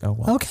 And it's like, oh,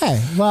 well. Okay.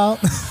 Well,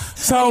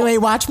 So anyway,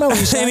 watch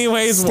Moesha.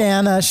 Anyways,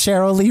 Stan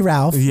Cheryl Lee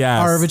Ralph.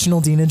 Yes. Our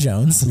original Dina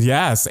Jones.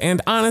 yes.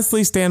 And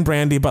honestly, stan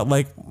Brandy, but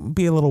like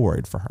be a little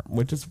worried for her,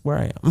 which is where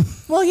I am.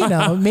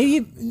 Well,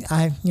 maybe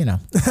I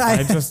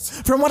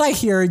just from what I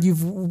hear,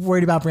 you've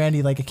worried about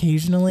Brandy like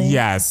occasionally.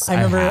 Yes,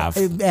 I remember have.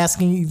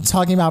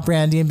 talking about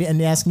Brandy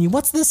and asking you,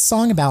 what's this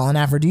song about on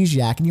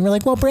Aphrodisiac? And you were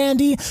like, well,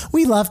 Brandy,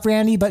 we love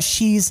Brandy, but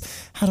she's,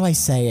 how do I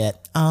say it?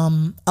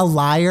 A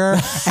liar.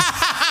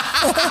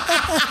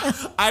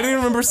 I didn't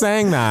remember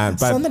saying that,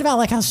 but Something about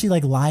like how she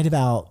like lied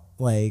about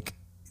like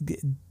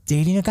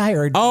dating a guy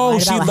or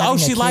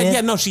she lied.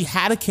 Yeah, no, she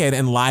had a kid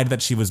and lied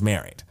that she was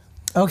married.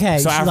 Okay.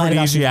 So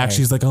Aphrodisiac,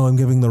 she's like, oh, I'm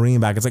giving the ring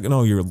back. It's like,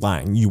 no, you're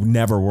lying. You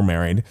never were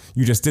married.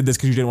 You just did this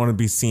because you didn't want to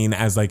be seen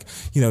as like,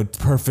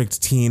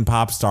 perfect teen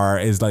pop star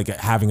is like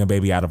having a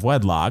baby out of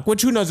wedlock,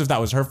 which who knows if that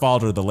was her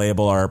fault or the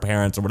label or her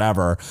parents or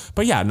whatever.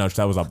 But yeah, no,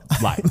 that was a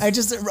lie. I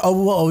just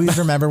will always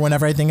remember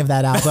whenever I think of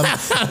that album,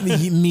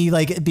 me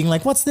like being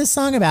like, what's this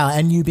song about?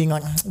 And you being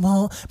like,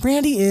 well,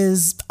 Brandy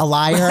is a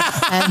liar.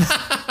 And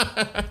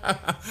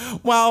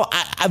well,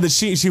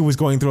 she was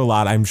going through a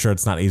lot. I'm sure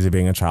it's not easy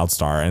being a child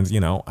star. And,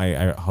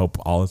 I hope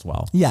all is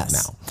well. Yes.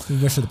 Now,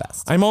 we wish her the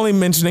best. I'm only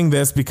mentioning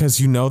this because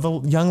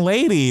the young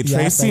lady, Yes,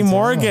 Tracy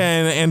Morgan,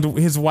 and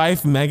his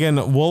wife, Megan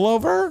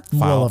Woolover.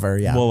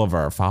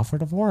 Woolover, file for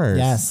divorce.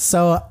 Yes.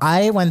 So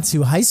I went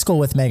to high school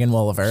with Megan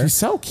Woolover. She's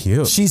so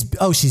cute. She's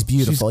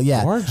beautiful. She's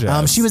yeah.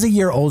 gorgeous. She was a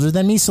year older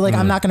than me. So like,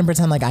 I'm not going to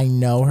pretend like I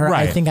know her.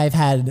 Right. I think I've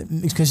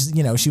had, because,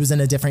 she was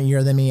in a different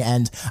year than me.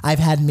 And I've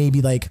had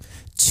maybe like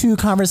 2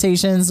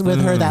 conversations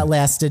with her that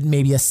lasted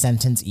maybe a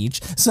sentence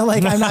each. So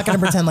like, I'm not going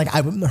to pretend like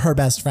I'm her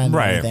best friend or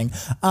anything.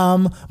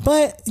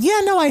 But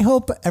yeah, no, I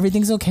hope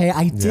everything's okay.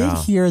 I did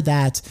hear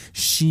that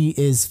she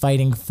is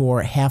fighting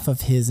for half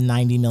of his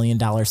 $90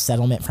 million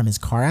settlement from his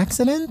car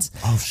accident.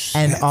 Oh, shit.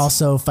 And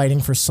also fighting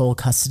for sole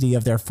custody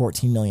of their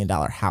 $14 million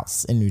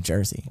house in New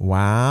Jersey.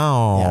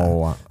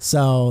 Wow. Yeah.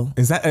 So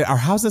is that our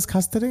house's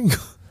custody?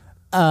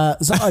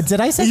 Did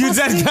I say you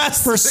said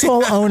custody for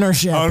sole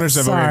ownership?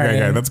 Sorry.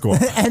 Okay, that's cool.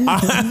 And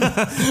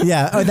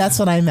that's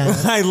what I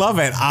meant. I love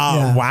it.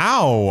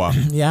 Wow.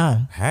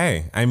 Yeah.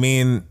 Hey, I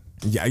mean,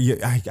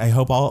 I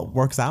hope all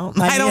works out.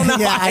 I don't know.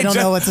 Yeah, I don't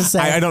know what to say.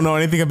 I don't know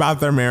anything about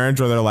their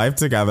marriage or their life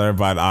together,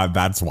 but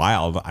that's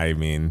wild. I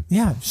mean,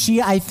 yeah, she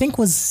I think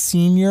was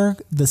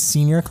the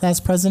senior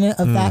class president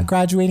of that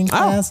graduating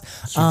class.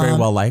 She was very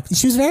well liked.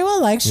 She was very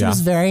well liked. She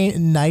was very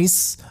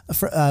nice,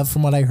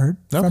 from what I heard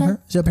from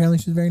her. Apparently,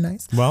 she was very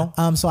nice. Well,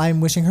 so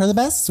I'm wishing her the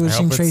best.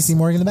 Wishing Tracy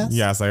Morgan the best.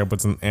 Yes, I hope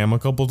it's an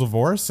amicable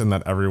divorce and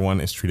that everyone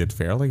is treated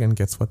fairly and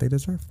gets what they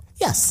deserve.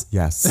 Yes.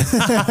 Yes.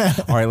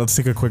 All right, let's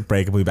take a quick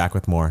break and we'll be back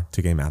with more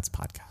To Gay Matt's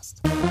podcast.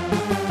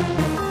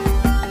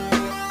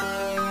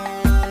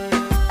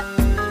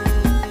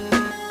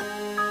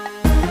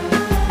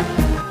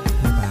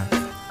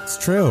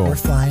 True. We're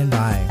flying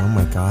by. Oh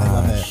my gosh. I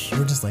love it.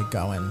 We're just like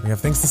going. We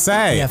have things to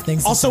say. We have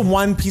things to also, say.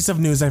 one piece of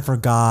news I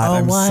forgot.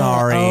 I'm what?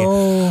 sorry.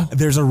 Oh.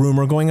 There's a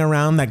rumor going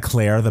around that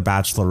Claire, the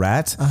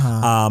Bachelorette,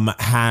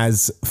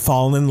 has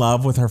fallen in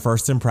love with her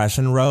first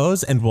impression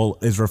Rose and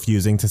is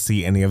refusing to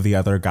see any of the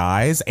other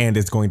guys and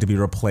is going to be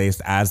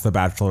replaced as the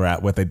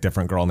Bachelorette with a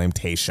different girl named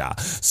Tayshia.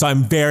 So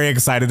I'm very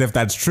excited if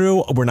that's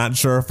true. We're not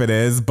sure if it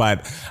is,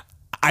 but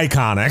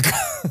iconic.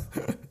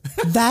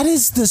 That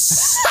is the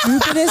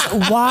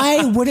stupidest.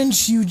 Why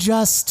wouldn't you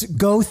just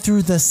go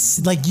through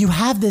this? Like, you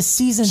have this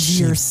season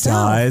to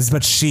yourself. She does,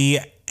 but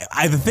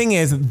the thing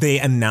is, they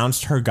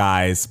announced her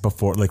guys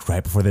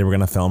right before they were going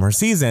to film her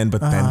season,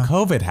 but then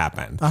COVID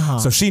happened.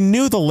 So she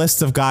knew the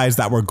list of guys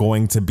that were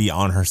going to be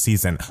on her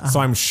season. So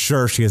I'm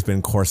sure she has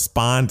been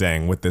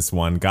corresponding with this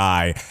one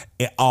guy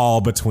all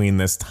between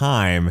this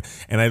time.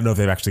 And I don't know if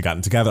they've actually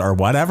gotten together or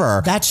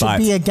whatever. That should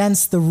be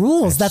against the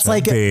rules. That's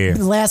like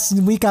last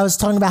week I was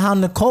talking about how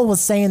Nicole was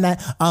saying that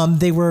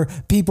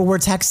people were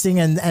texting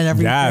and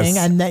everything. Yes.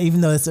 And that, even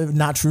though it's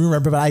not true,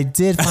 remember, but I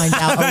did find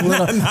out a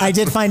little. I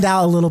did find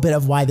out a little bit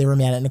of why they were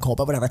mad at Nicole,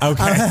 but whatever.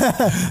 Okay.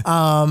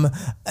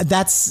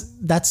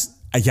 That's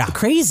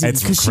crazy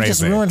because she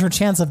just ruined her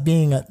chance of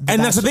being and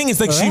that's the thing is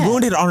like she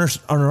ruined it on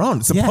her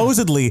own.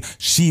 Supposedly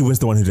she was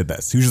the one who did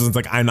this. Usually it's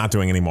like, I'm not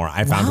doing anymore.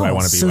 I found who I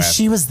want to be with. So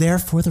she was there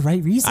for the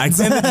right reasons.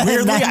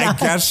 Weirdly, I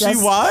guess she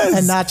was,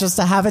 and not just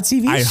to have a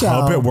TV show.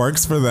 I hope it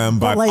works for them,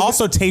 but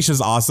also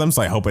Tayshia's awesome,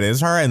 so I hope it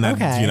is her and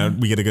that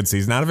we get a good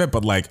season out of it.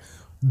 But like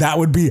that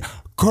would be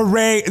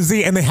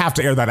crazy, and they have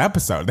to air that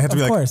episode. They have to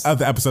be like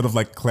the episode of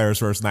like Claire's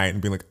first night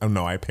and be like, oh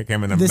no, I pick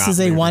him and I'm this not is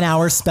a leaving. 1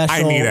 hour special.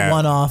 I need it.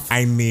 One-off.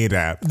 I need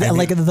it.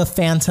 Like the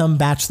Phantom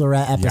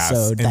Bachelorette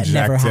episode that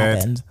never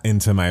happened.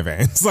 Into my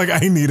veins. Like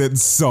I need it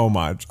so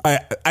much.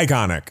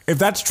 Iconic. If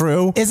that's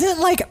true. Isn't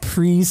like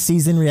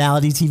pre-season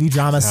reality TV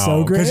drama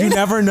so great? Because you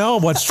never know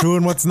what's true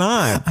and what's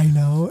not. I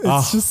know.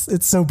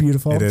 It's so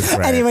beautiful. It is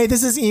great. Anyway,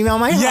 this is Email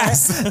My Heart.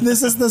 Yes.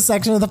 This is the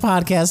section of the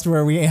podcast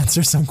where we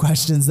answer some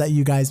questions that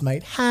you guys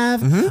might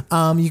have.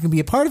 You can be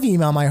a part of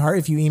Email My Heart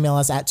if you email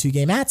us at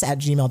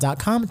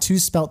 2gaymats@gmail.com, 2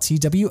 spelled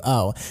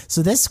TWO.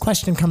 So this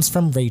question comes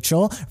from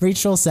Rachel.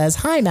 Rachel says,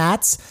 hi,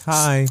 Mats.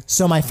 Hi.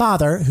 So my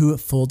father, who,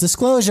 full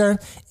disclosure,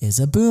 is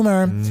a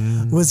boomer,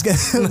 which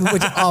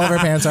all of our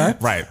parents are.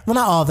 Right. Well,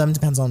 not all of them,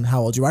 depends on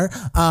how old you are.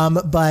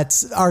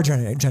 But our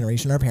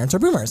generation, our parents are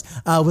boomers.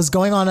 He was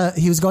going on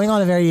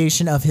a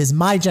variation of his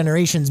My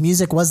Generation's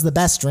music was the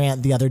best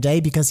rant the other day,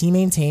 because he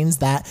maintains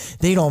that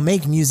they don't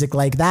make music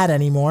like that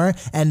anymore,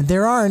 and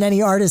there aren't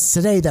any artists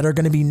today that are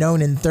going to be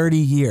known in 30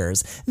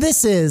 years.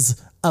 This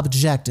is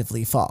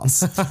objectively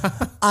false.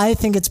 I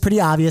think it's pretty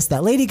obvious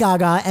that Lady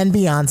Gaga and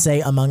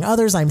Beyonce, among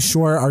others, I'm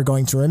sure, are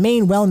going to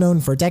remain well known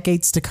for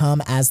decades to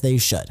come, as they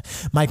should.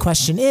 My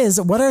question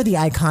is, what are the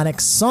iconic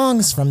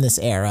songs from this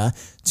era,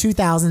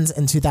 2000s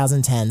and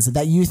 2010s,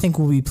 that you think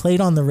will be played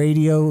on the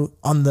radio,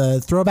 on the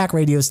throwback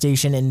radio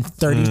station in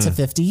 30 to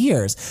 50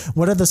 years?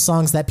 What are the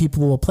songs that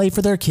people will play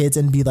for their kids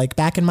and be like,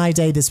 back in my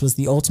day, this was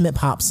the ultimate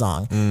pop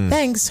song?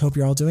 Thanks. Hope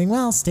you're all doing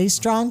well. Stay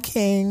strong,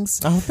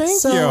 Kings. Oh, thank you.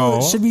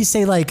 So should we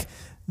say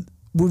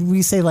would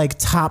we say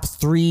top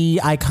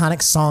 3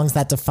 iconic songs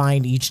that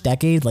defined each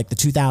decade, like the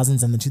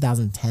 2000s and the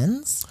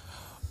 2010s?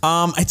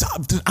 It's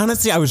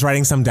honestly, I was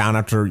writing some down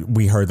after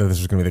we heard that this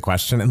was going to be the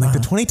question, and the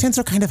 2010s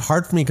are kind of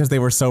hard for me because they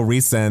were so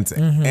recent,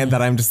 and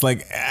that I'm just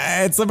like,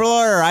 it's a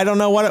blur. I don't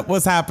know what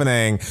was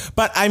happening.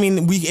 But I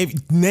mean,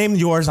 name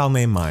yours, I'll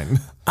name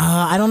mine.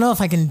 I don't know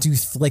if I can do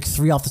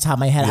 3 off the top of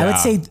my head. I would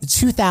say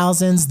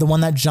 2000s. The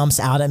one that jumps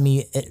out at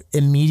me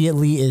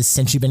immediately is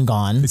 "Since You've Been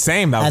Gone."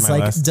 Same. That was my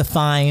list.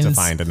 defined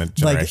in a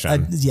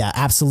generation. Yeah,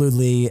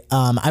 absolutely.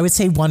 I would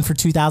say one for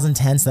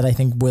 2010s that I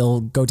think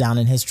will go down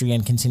in history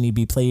and continue to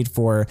be played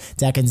for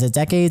decades and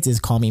decades is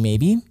 "Call Me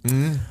Maybe."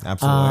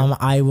 Absolutely.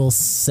 I will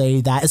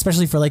say that,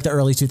 especially for the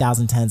early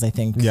 2010s. I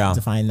think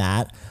define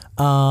that.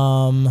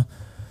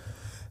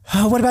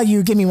 What about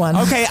you? Give me one.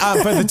 Okay,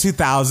 for the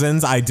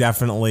 2000s, I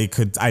definitely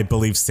could. I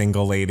believe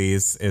 "Single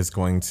Ladies" is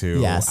going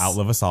to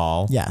outlive us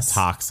all. Yes.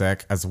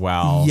 "Toxic" as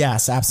well.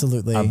 Yes,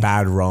 absolutely. "A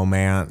Bad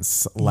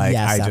Romance."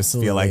 I just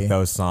feel like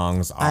those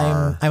songs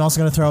are. I'm also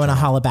going to throw in "A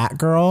Holla Back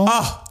Girl."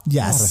 Oh,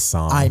 yes. What a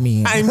song. I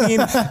mean,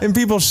 and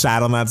people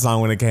shat on that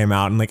song when it came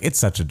out, and it's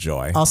such a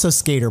joy. Also,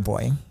 "Skater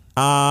Boy."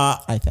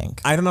 I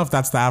think. I don't know if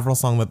that's the Avril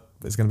song that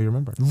is going to be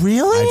remembered.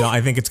 Really? I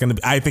think it's going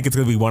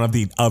to be one of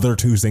the other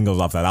 2 singles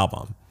off that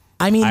album.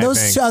 I mean,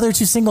 those other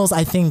 2 singles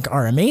I think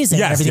are amazing.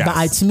 Yes, and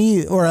everything, but to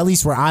me, or at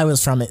least where I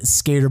was from,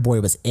 Skater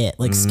Boy was it.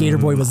 Skater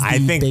Boy was the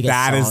biggest song. I think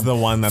that is the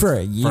one that's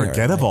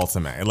forgettable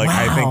to me. Wow.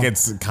 I think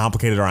it's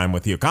Complicated or I'm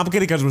With You.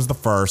 Complicated because it was the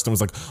first and was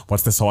like,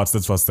 what's this, what's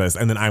this, what's this?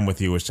 And then I'm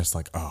With You was just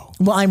like, oh.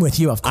 Well, I'm With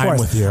You, of course. I'm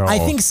With You. I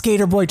think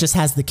Skater Boy just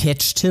has the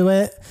kitsch to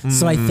it.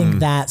 So I think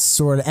that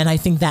and I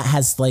think that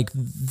has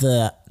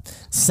the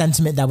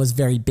sentiment that was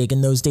very big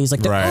in those days,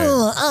 what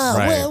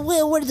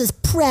are this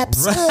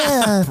preps?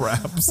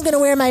 Preps. I'm gonna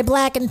wear my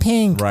black and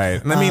pink.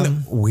 Right. And I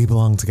mean, we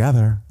belong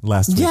together.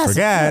 Lest we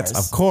forget,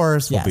 of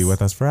course, will be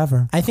with us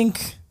forever. I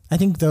think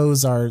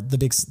those are the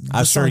big.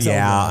 Sure,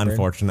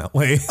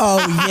 unfortunately. Oh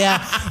yeah,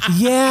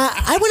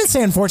 I wouldn't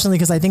say unfortunately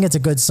because I think it's a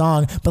good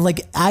song,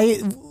 but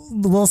I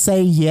will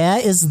say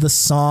is the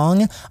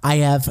song I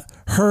have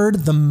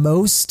heard the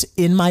most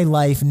in my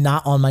life,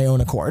 not on my own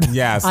accord.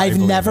 Yes, I've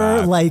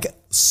never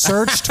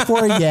searched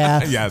for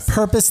yes.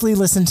 purposely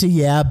listened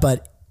to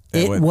but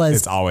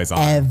it's always on.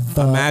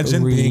 Everywhere.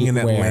 Imagine being in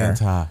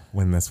Atlanta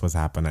when this was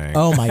happening.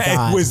 Oh my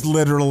God. It was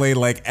literally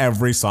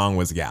every song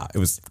was, it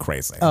was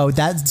crazy. Oh,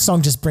 that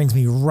song just brings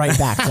me right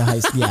back to high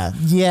school.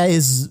 Yeah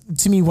is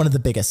to me one of the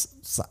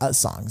biggest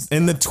songs.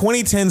 In the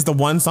 2010s, the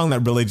one song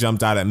that really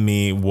jumped out at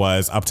me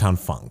was Uptown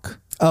Funk.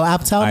 Oh,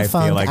 Uptown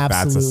Funk, I feel like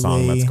absolutely. That's a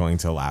song that's going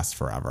to last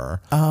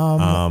forever.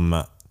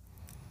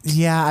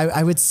 Yeah,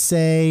 I would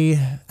say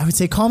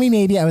Call Me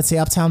Maybe. I would say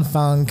Uptown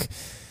Funk.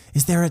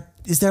 Is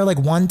there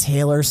one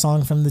Taylor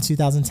song from the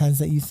 2010s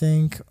that you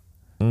think?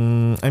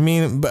 I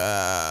mean,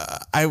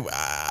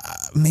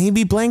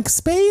 maybe Blank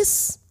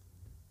Space.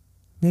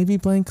 Maybe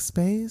Blank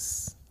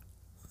Space.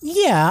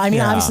 Yeah, I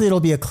mean, obviously it'll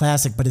be a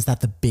classic, but is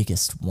that the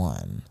biggest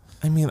one?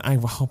 I mean, I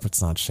hope it's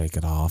not Shake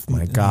It Off.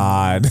 My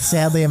God.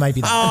 Sadly, it might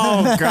be that.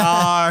 Oh,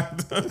 God.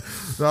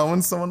 That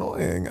one's so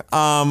annoying.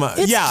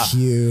 It's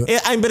cute.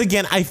 But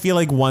again, I feel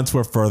like once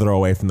we're further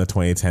away from the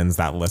 2010s,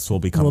 that list will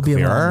become clearer.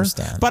 Be able to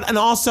understand. And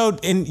also,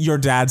 in your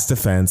dad's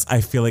defense,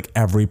 I feel like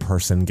every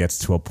person gets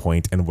to a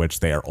point in which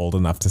they are old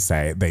enough to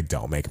say they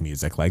don't make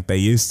music like they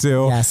used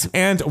to. Yes.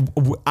 And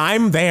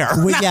I'm there.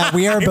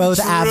 We are both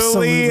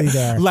absolutely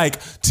there.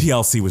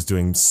 TLC was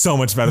doing so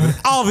much better than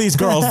all these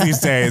girls these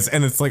days.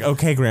 And it's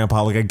okay, Grandpa.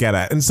 grandpa. Like I get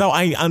it. And so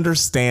I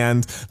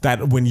understand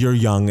that when you're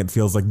young, it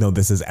feels like, no,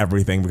 this is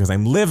everything because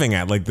I'm living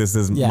it. Like this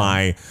is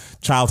my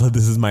childhood.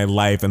 This is my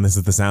life. And this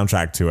is the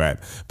soundtrack to it.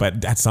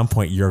 But at some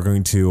point you're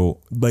going to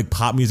like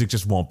pop music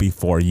just won't be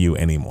for you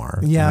anymore.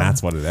 Yeah. And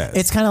that's what it is.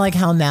 It's kind of like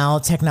how now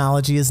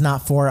technology is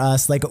not for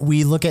us. Like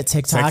we look at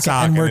TikTok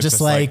and we're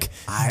just like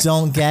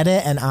don't get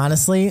it. And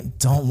honestly,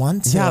 don't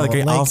want to. Yeah. Like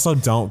I also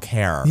don't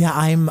care. Yeah.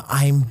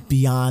 I'm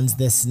beyond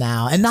this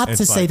now. And not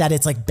to say that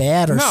it's like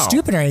bad or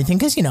stupid or anything.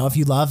 Cause you know, if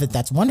you love it,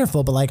 that's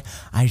wonderful. But like,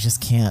 I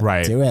just can't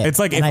do it. It's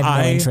like, and I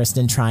have no interest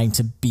in trying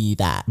to be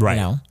that. Right. You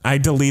know? I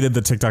deleted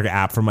the TikTok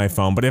app from my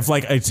phone, but if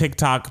like a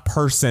TikTok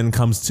person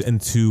comes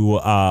into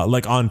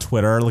like on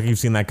Twitter, like you've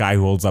seen that guy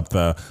who holds up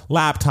the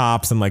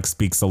laptops and like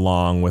speaks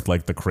along with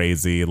like the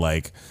crazy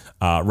like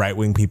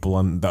right-wing people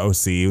on the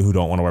OC who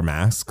don't want to wear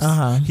masks.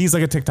 He's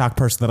like a TikTok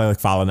person that I like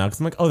follow now because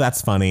I'm like, oh,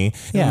 that's funny.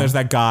 Yeah. And there's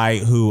that guy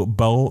who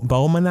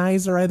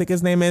Bowmanizer, I think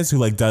his name is, who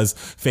like does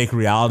fake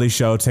reality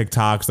show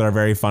TikToks that are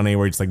very funny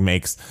where he just like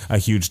makes a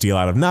huge deal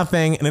out of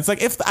nothing. And it's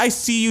like, if I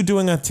see you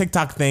doing a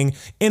TikTok thing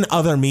in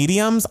other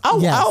mediums,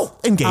 I'll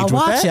engage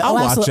with it. I'll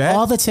watch it.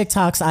 All the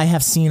TikToks I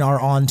have seen are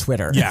on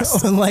Twitter.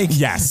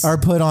 Yes. Are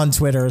put on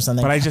Twitter or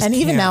something. But I just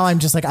even now I'm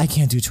just like, I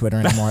can't do Twitter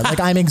anymore.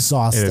 Like I'm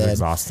exhausted. It is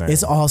exhausting.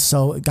 It's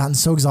also gotten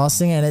so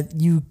exhausting,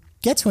 and you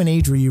get to an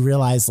age where you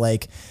realize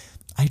like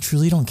I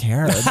truly don't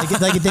care.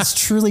 Like this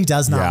truly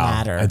does not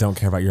matter. I don't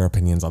care about your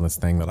opinions on this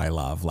thing that I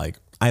love. Like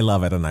I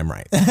love it and I'm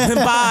right.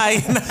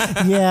 Bye.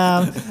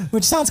 Yeah,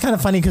 which sounds kind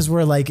of funny because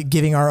we're like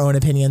giving our own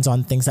opinions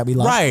on things that we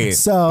love. Right.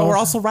 So, but we're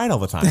also right all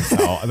the time.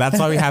 So that's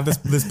why we have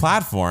this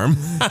platform.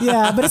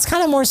 Yeah, but it's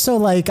kind of more so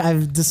like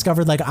I've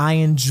discovered like I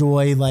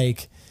enjoy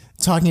like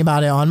talking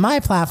about it on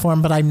my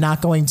platform, but I'm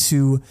not going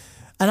to.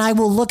 And I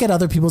will look at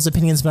other people's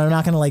opinions, but I'm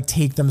not going to like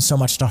take them so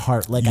much to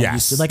heart like I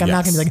used to. Like I'm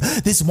not going to be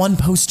like, this one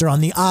poster on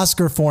the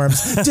Oscar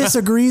forums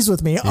disagrees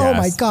with me. Oh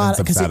my God.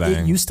 Because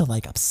it used to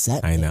like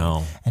upset me. I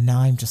know. And now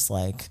I'm just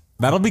like.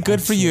 That'll be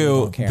good for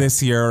you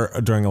this year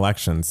during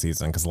election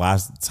season. Because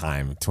last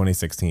time,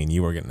 2016,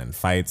 you were getting in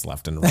fights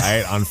left and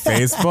right on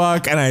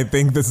Facebook. And I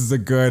think this is a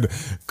good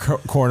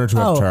corner to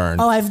have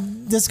turned. Oh,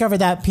 I've discovered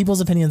that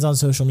people's opinions on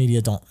social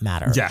media don't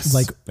matter. Yes.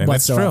 Like and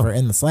whatsoever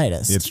in the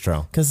slightest. It's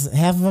true. Because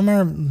half of them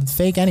are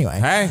fake anyway.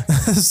 Hey.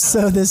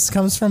 So this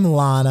comes from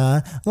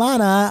Lana.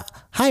 Lana,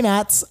 hi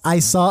Mats. I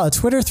saw a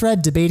Twitter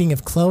thread debating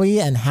if Chloe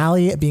and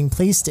Halle being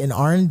placed in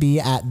R&B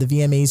at the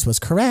VMAs was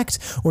correct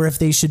or if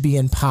they should be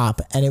in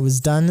pop, and it was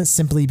done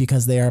simply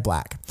because they are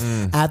black.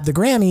 At the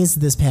Grammys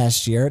this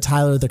past year,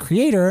 Tyler, the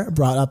Creator,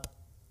 brought up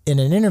in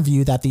an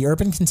interview that the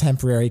urban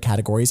contemporary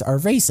categories are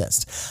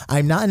racist.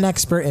 I'm not an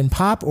expert in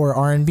pop or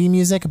R&B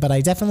music, but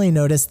I definitely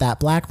noticed that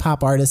black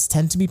pop artists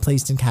tend to be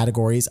placed in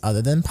categories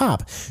other than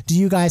pop. Do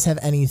you guys have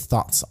any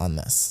thoughts on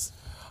this?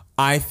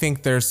 I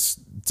think there's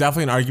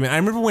definitely an argument. I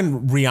remember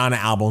when Rihanna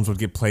albums would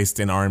get placed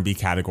in R&B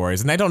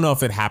categories, and I don't know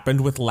if it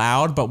happened with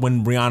Loud, but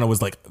when Rihanna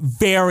was like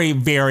very,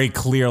 very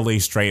clearly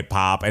straight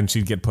pop and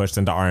she'd get pushed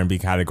into R&B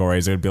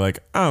categories, it would be like,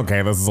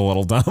 okay, this is a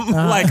little dumb.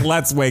 Like,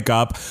 let's wake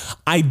up.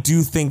 I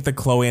do think the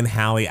Chloe and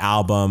Halle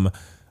album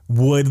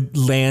would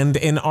land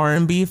in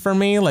R&B for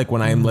me, like when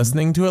I'm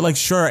listening to it. Like,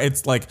 sure,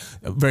 it's like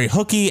very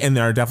hooky and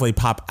there are definitely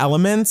pop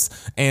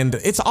elements, and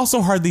it's also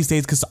hard these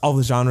days because all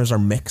the genres are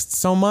mixed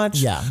so much.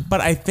 Yeah.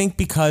 But I think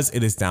because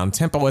it is down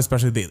tempo,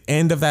 especially the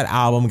end of that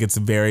album gets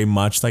very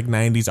much like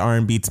 90s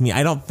R&B to me,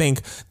 I don't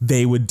think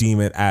they would deem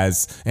it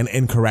as an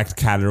incorrect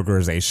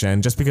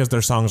categorization just because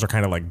their songs are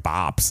kind of like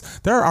bops.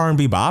 There are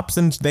R&B bops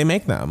and they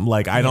make them.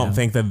 Like, I don't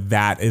think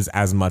that is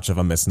as much of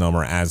a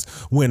misnomer as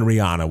when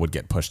Rihanna would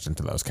get pushed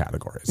into those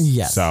categories.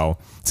 Yes. So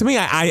to me,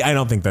 I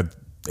don't think that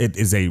it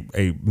is a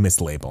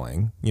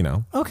mislabeling, you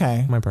know.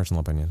 Okay. My personal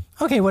opinion.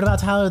 Okay, what about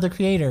Tyler, the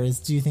Creator?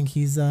 Do you think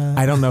he's...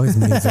 I don't know his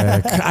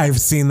music. I've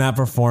seen that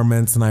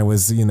performance and I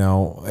was, you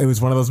know, it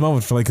was one of those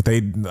moments where like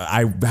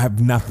I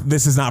have nothing,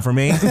 this is not for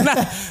me.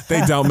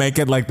 They don't make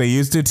it like they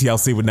used to.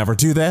 TLC would never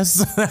do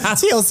this.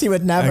 TLC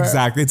would never.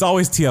 Exactly. It's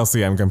always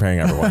TLC I'm comparing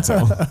everyone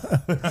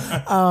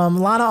to.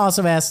 Lana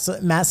also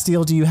asks, Matt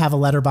Steele, do you have a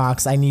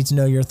letterbox? I need to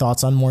know your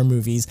thoughts on more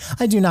movies.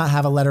 I do not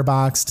have a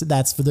letterboxd.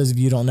 That's, for those of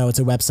you who don't know, it's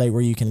a website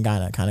where you can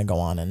kind of go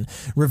on and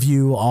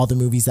review all the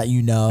movies that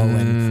you know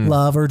and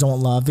love or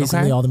don't love,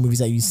 basically all the movies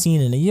that you've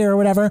seen in a year or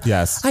whatever.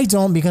 Yes. I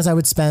don't, because I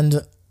would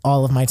spend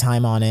all of my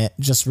time on it,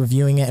 just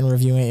reviewing it and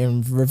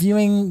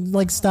reviewing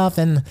like stuff.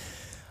 And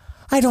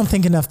I don't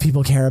think enough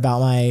people care about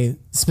my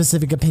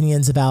specific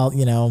opinions about,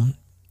 you know,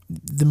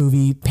 the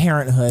movie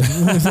Parenthood,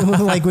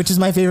 like, which is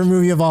my favorite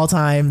movie of all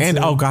time. And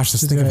oh gosh,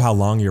 just think of how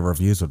long your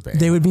reviews would be.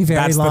 They would be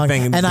very long. The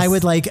thing. And I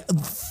would like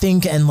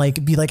think and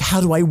like be like,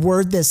 how do I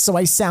word this so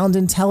I sound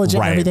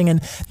intelligent and everything?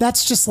 And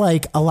that's just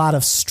like a lot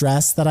of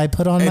stress that I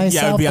put on myself.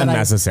 Yeah, it would be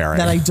unnecessary.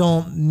 That I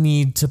don't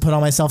need to put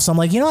on myself. So I'm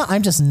like, you know what?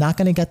 I'm just not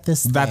going to get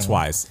this That's thing.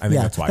 wise. I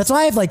think that's wise. That's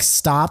why I've like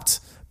stopped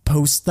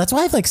post. That's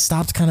why I've like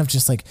stopped kind of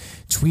just like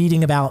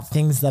tweeting about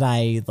things that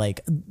I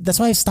like. That's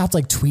why I've stopped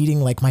like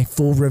tweeting like my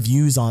full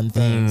reviews on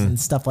things and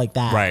stuff like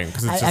that. Right,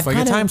 because it's just I've like a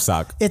kind of- time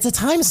suck. It's a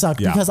time suck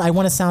because I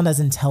want to sound as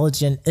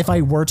intelligent. If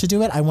I were to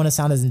do it, I want to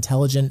sound as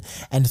intelligent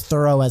and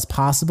thorough as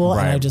possible.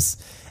 Right.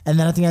 And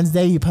then at the end of the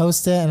day, you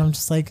post it, and I'm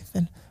just like,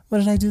 what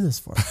did I do this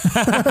for?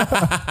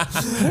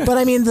 But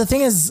I mean, the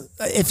thing is,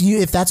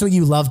 if that's what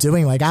you love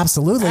doing, like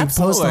absolutely.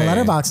 Post on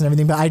Letterboxd and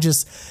everything. But I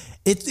just,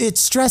 it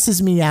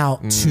stresses me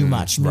out too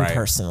much, me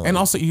personally. And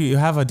also, you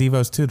have a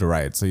Devos too to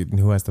write, so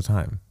who has the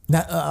time?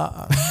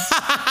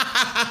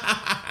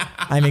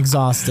 I'm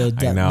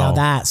exhausted. I know. Now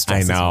that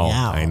stresses me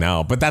out. I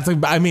know. But that's like,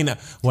 I mean,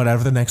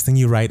 whatever the next thing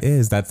you write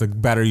is, that's a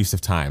better use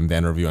of time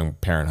than reviewing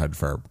Parenthood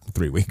for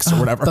 3 weeks or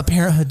whatever. But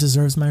Parenthood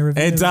deserves my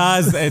review. It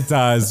does. It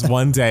does.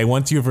 One day,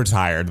 once you've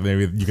retired,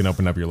 maybe you can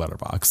open up your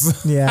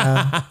letterbox.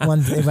 Yeah.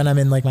 One day when I'm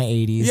in like my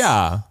 80s.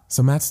 Yeah.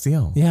 So Matt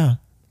Steele. Yeah.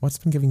 What's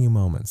been giving you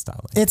moments,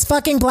 darling? It's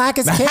fucking Black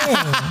as King.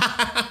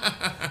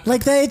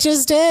 Like it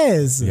just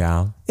is.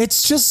 Yeah.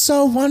 It's just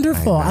so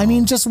wonderful. I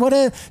mean, just what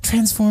a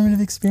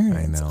transformative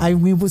experience. I know.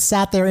 We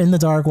sat there in the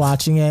dark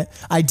watching it.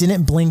 I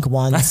didn't blink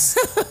once.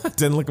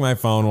 Didn't look at my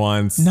phone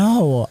once.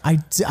 No,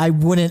 I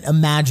wouldn't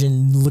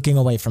imagine looking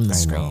away from the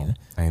screen.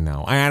 I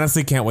know. I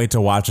honestly can't wait to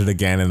watch it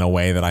again in a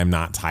way that I'm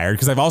not tired,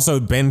 because I've also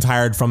been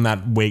tired from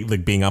that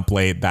like being up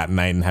late that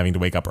night and having to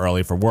wake up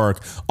early for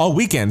work all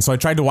weekend. So I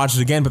tried to watch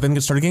it again, but then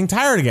started getting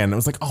tired again. It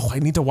was like, oh, I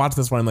need to watch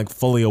this when I'm like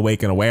fully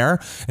awake and aware.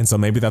 And so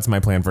maybe that's my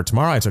plan for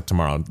tomorrow. I took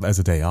tomorrow as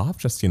a day off.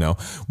 Just,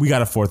 we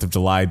got a 4th of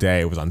July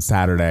day. It was on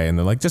Saturday, and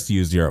they're like, just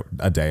use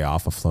a day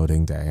off, a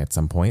floating day at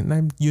some point, and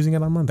I'm using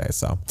it on Monday.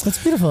 So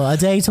It's beautiful. A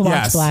day to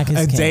watch Black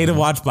as King. A day to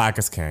watch Black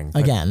as King.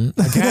 Again.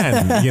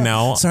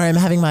 Sorry, I'm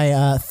having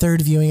my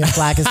third viewing of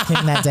Black as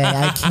King that day.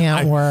 I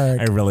can't work.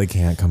 I really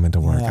can't come into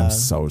work. I'm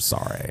so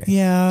sorry.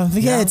 Yeah.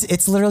 But yeah,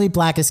 it's literally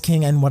Black as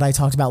King and what I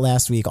talked about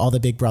last week, all the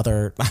Big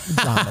Brother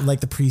drama, like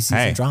the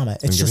preseason drama.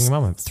 It's just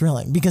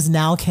thrilling because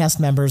now cast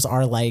members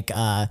are like,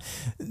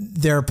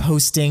 they're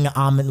posting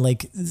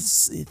like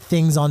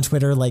things on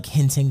Twitter, like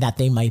hinting that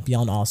they might be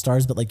on All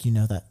Stars, but like,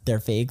 that they're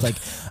fake. Like,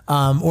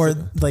 or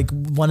like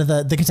one of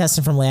the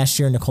contestant from last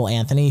year, Nicole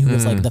Anthony, who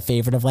was like the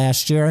favorite of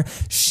last year.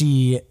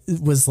 She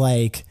was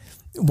like,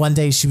 one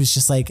day she was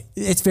just like,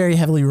 it's very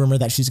heavily rumored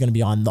that she's going to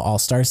be on the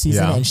All-Star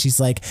season. Yeah. And she's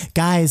like,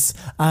 guys,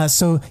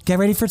 so get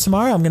ready for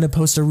tomorrow. I'm going to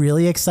post a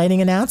really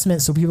exciting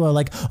announcement. So people are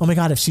like, oh my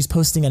God, if she's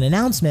posting an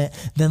announcement,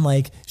 then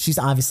like she's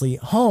obviously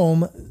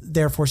home.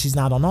 Therefore she's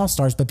not on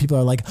All-Stars. But people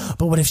are like,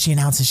 but what if she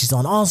announces she's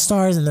on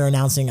All-Stars and they're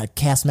announcing a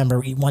cast member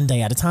one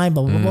day at a time,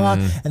 blah, blah, blah,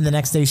 blah. And the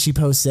next day she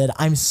posted,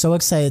 I'm so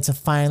excited to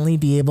finally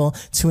be able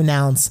to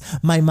announce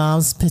my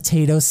mom's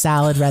potato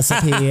salad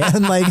recipe.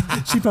 And like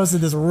she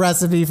posted this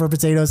recipe for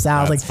potato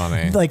salad. That's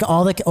funny. Like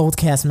all the old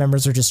cast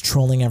members are just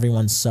trolling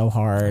everyone so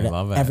hard. I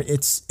love it.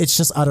 It's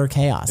just utter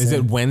chaos. Is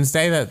it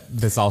Wednesday that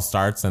this all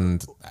starts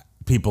and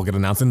people get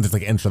announced and just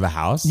like enter the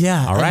house?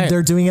 Yeah. All right.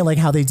 They're doing it like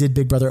how they did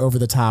Big Brother Over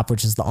the Top,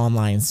 which is the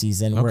online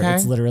season where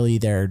it's literally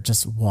they're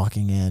just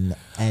walking in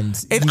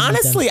and it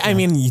honestly, I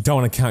mean, you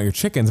don't want to count your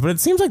chickens, but it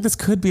seems like this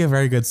could be a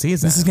very good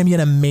season. This is going to be an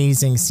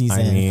amazing season.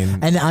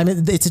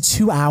 It's a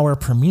 2-hour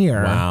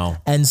premiere. Wow.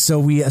 And so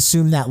we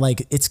assume that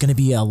like it's going to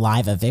be a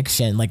live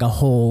eviction, like a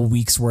whole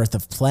week's worth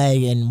of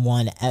play in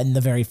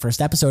the very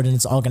first episode, and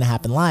it's all going to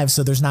happen live.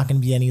 So there's not going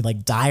to be any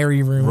like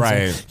diary rooms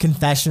or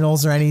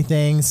confessionals or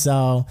anything.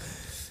 So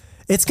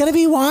it's going to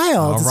be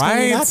wild. It's going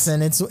to be nuts,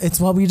 and it's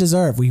what we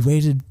deserve. We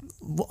waited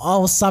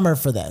all summer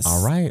for this.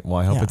 All right. Well,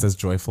 I hope it's as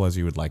joyful as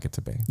you would like it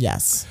to be.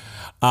 Yes.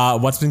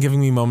 What's been giving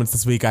me moments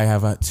this week? I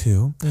have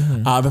two.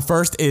 Mm-hmm. The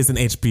first is an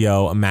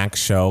HBO Max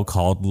show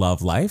called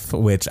Love Life,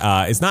 which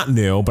is not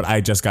new, but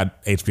I just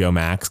got HBO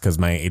Max because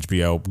my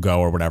HBO Go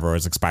or whatever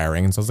is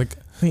expiring. And so I was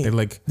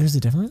like, there's a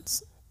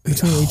difference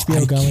between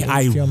HBO Go and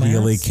HBO Max? I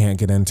really can't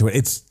get into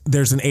it.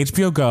 There's an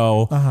HBO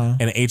Go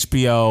and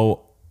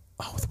HBO...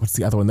 Oh, what's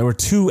the other one? There were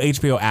 2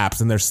 HBO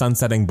apps, and they're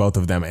sunsetting both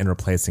of them and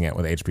replacing it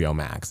with HBO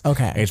Max.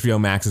 Okay. HBO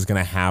Max is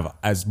going to have,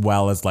 as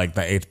well as like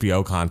the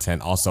HBO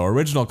content, also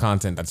original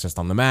content that's just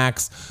on the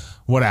Max.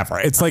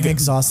 Whatever. It's like I'm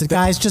exhausted,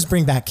 guys. Just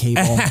bring back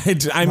cable.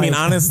 I mean,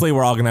 honestly,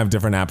 we're all going to have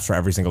different apps for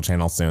every single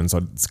channel soon, so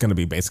it's going to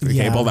be basically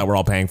cable that we're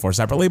all paying for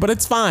separately, but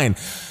it's fine.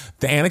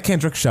 The Anna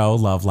Kendrick show,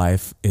 Love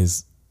Life,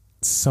 is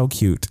so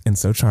cute and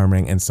so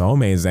charming and so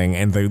amazing.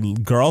 And the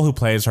girl who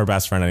plays her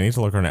best friend, I need to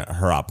look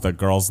her up. The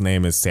girl's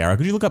name is Sarah.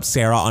 Could you look up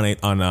Sarah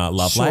on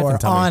Love Life and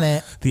tell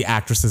me the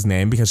actress's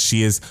name? Because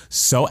she is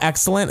so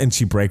excellent and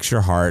she breaks your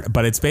heart.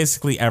 But it's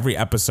basically every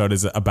episode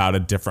is about a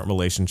different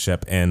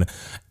relationship in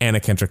Anna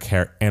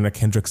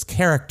Kendrick's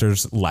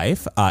character's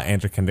life.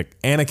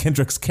 Anna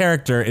Kendrick's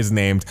character is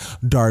named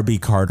Darby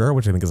Carter,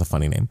 which I think is a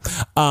funny name.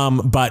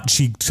 But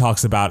she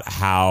talks about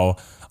how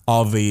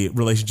all the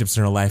relationships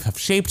in her life have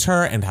shaped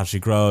her and how she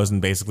grows.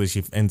 And basically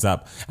she ends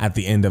up at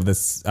the end of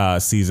this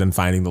season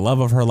finding the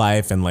love of her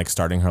life and like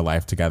starting her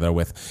life together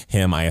with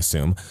him, I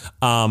assume.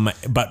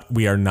 But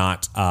we are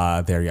not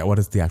there yet. What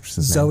is the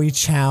actress's name? Zoe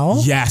Chow.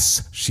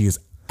 Yes, she is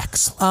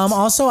Excellent.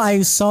 Also,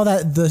 I saw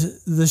that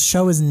the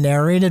show is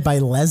narrated by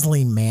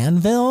Leslie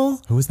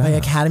Manville. Who is that?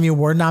 Like Academy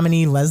Award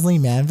nominee Leslie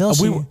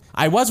Manville.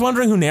 I was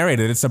wondering who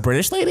narrated. It's a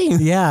British lady?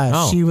 Yeah,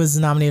 Oh. she was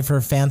nominated for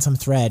Phantom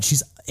Thread.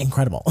 She's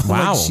incredible.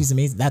 Wow. Like, she's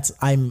amazing.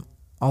 I'm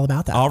all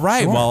about that. All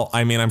right. Sure. Well,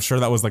 I mean, I'm sure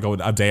that was like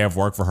a day of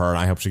work for her, and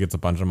I hope she gets a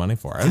bunch of money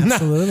for it.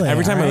 Absolutely.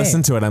 Every time All I right.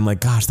 listen to it, I'm like,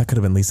 gosh, that could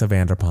have been Lisa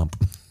Vanderpump.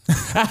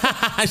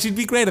 She'd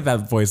be great at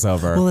that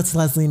voiceover. Well, it's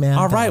Leslie Manville.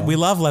 All right. We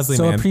love Leslie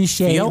So Manville.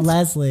 appreciate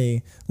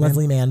Leslie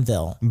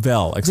Manville.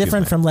 Excuse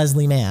Different me. from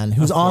Leslie Mann,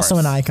 who's also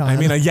an icon. I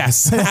mean,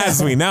 yes,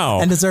 as we know.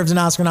 and deserves an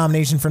Oscar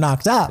nomination for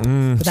Knocked Up.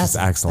 But That's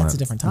excellent. That's a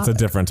different topic. It's a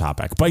different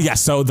topic. But yeah,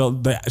 so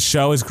the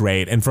show is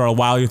great. And for a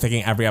while, you're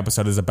thinking every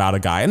episode is about a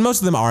guy. And most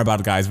of them are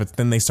about guys, but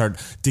then they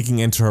start digging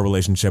into her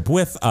relationship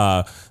with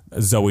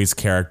Zoe's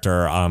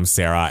character,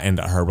 Sarah, and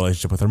her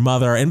relationship with her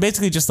mother. And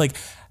basically just like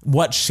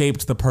what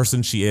shaped the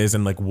person she is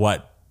and like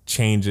what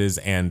changes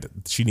and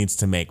she needs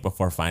to make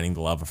before finding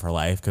the love of her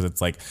life, because it's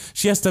like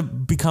she has to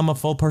become a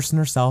full person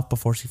herself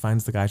before she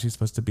finds the guy she's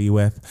supposed to be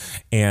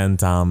with.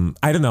 And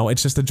I don't know,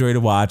 it's just a joy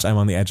to watch. I'm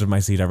on the edge of my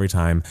seat every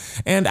time.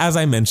 And as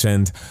I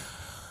mentioned,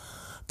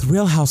 The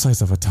Real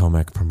Housewives of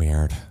Potomac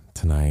premiered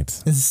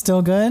tonight. Is it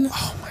still good?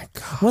 Oh my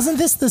God. Wasn't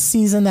this the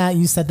season that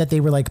you said that they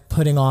were like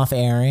putting off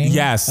airing?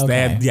 Yes,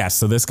 Okay. yes.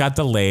 So this got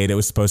delayed. It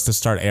was supposed to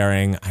start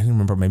airing, I didn't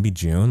remember, maybe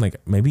June, like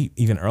maybe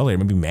even earlier,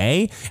 maybe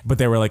May. But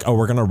they were like, oh,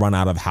 we're going to run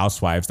out of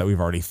Housewives that we've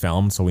already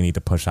filmed, so we need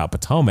to push out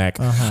Potomac.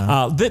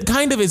 That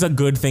kind of is a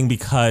good thing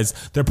because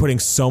they're putting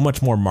so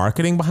much more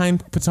marketing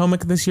behind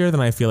Potomac this year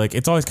than I feel like.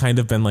 It's always kind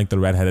of been like the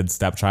redheaded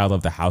stepchild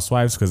of the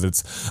Housewives because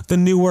it's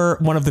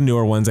one of the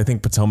newer ones. I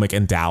think Potomac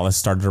and Dallas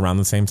started around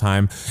the same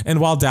time. And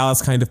while Dallas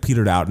kind of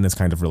petered out and it's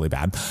kind of really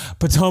bad,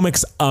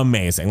 Potomac's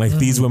amazing. Like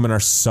these women are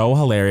so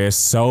hilarious,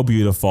 so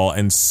beautiful,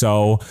 and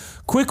so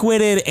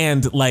quick-witted,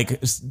 and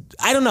like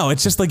I don't know,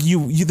 it's just like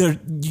you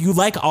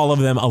like all of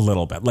them a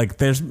little bit. Like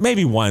there's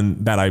maybe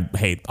one that I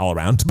hate all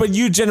around, but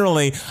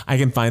I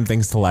can find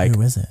things to like.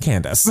 Who is it?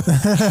 Candace.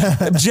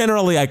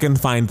 Generally I can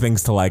find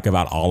things to like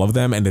about all of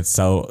them, and it's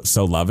so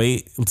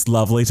lovely. It's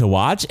lovely to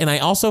watch. And I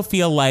also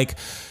feel like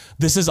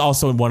this is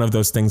also one of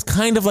those things,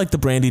 kind of like the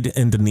Brandy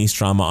and Denise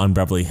drama on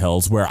Beverly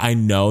Hills, where I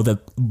know that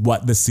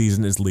what the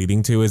season is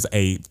leading to is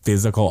a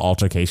physical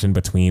altercation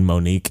between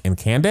Monique and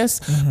Candace.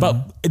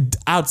 But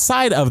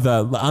outside of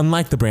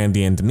unlike the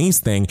Brandy and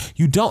Denise thing,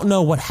 you don't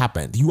know what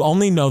happened. You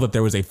only know that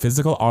there was a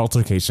physical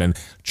altercation.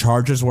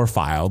 Charges were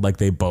filed, like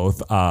they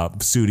both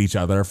sued each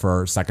other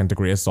for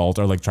second-degree assault,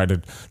 or like tried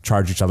to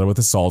charge each other with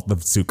assault. The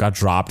suit got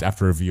dropped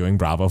after reviewing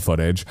Bravo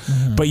footage,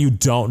 but you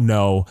don't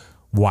know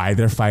why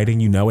they're fighting.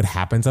 You know it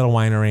happens at a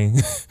winery.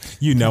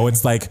 You know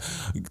it's like,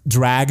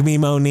 drag me,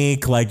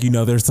 Monique. Like, you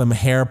know there's some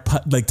hair,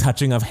 like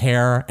touching of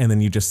hair, and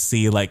then you just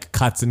see like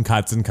cuts and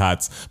cuts and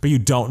cuts, but you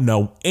don't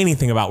know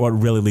anything about what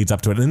really leads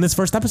up to it. And in this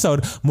first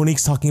episode,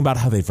 Monique's talking about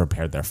how they've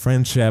repaired their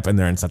friendship and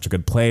they're in such a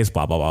good place,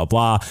 blah, blah, blah,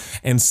 blah.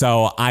 And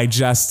so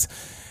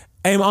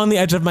I'm on the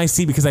edge of my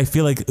seat because I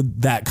feel like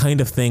that kind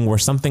of thing where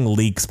something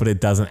leaks, but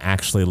it doesn't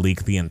actually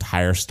leak the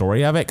entire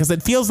story of it. Because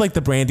it feels like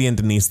the Brandy and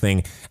Denise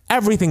thing,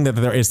 everything that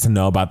there is to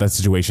know about that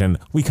situation,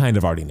 we kind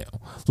of already knew.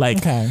 Like,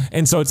 Okay.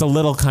 And so it's a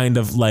little kind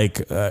of like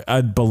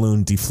a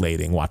balloon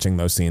deflating watching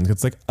those scenes.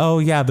 It's like, oh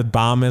yeah, the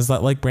bomb is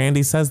that like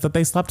Brandy says that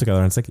they slept together.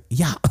 And it's like,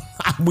 yeah,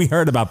 we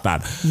heard about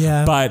that.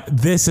 Yeah. But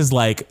this is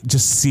like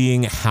just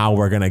seeing how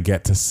we're going to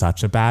get to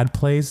such a bad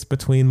place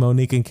between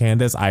Monique and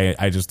Candace.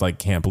 I just like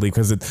can't believe,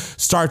 because it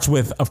starts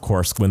with, of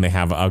course, when they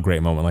have a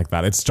great moment like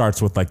that, it starts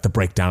with like the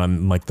breakdown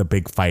and like the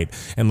big fight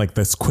and like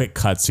this quick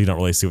cut so you don't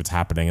really see what's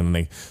happening, and then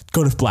they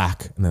go to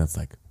black and then it's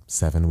like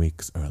 7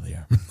 weeks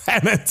earlier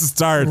and it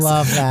starts.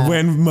 Love that.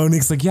 When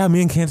Monique's like, yeah,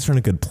 me and Candace are in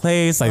a good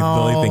place, I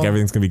really think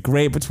everything's gonna be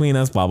great between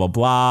us, blah blah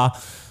blah.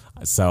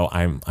 So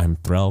I'm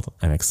thrilled.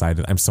 I'm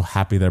excited. I'm so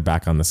happy they're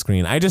back on the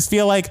screen. I just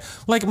feel like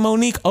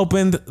Monique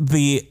opened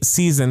the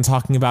season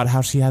talking about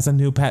how she has a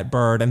new pet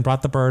bird and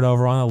brought the bird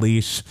over on a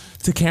leash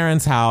to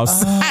Karen's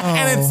house.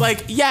 And it's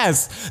like,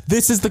 yes,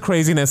 this is the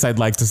craziness I'd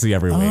like to see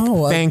every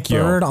week. Thank you.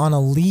 Bird on a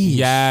leash.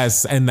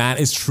 Yes, and that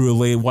is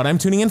truly what I'm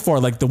tuning in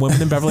for. Like the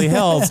women in Beverly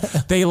Hills,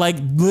 they like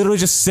literally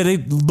just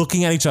sit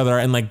looking at each other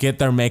and like get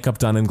their makeup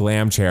done in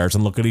glam chairs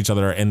and look at each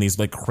other in these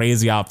like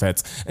crazy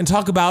outfits and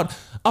talk about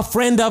a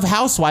friend of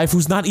housewife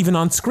who's not even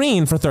on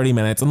screen for 30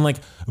 minutes. I'm like,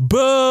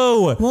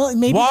 boo! Well,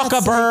 maybe walk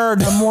that's a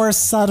bird. Like a more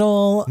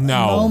subtle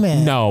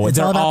moment. No, it's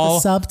they're all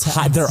about the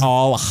subtext. They're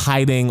all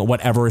hiding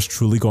whatever is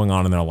truly going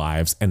on in their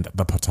lives, and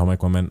the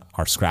Potomac women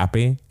are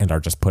scrappy and are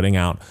just putting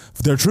out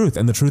their truth.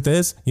 And the truth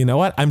is, you know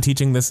what? I'm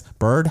teaching this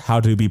bird how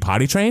to be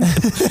potty trained,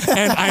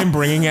 and I'm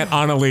bringing it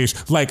on a leash.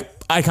 Like,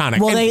 iconic.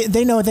 Well, and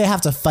they know they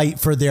have to fight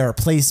for their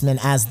placement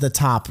as the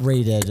top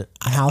rated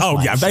housewife.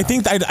 Oh yeah, show.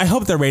 I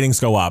hope their ratings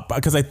go up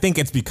because I think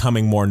it's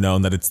becoming more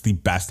known that it's the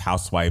best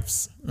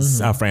Housewives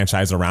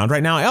franchise around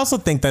right now. I also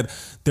think that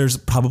there's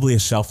probably a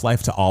shelf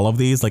life to all of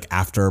these. Like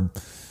after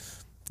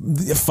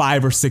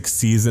 5 or 6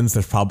 seasons,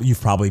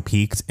 you've probably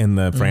peaked in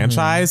the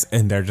franchise,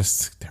 and they're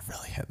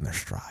really hitting their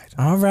stride.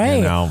 All right.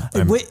 You know,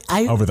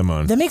 I'm over the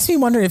moon. That makes me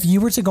wonder if you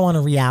were to go on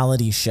a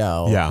reality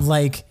show. Yeah.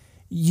 Like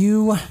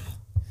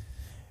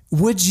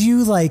would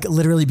you like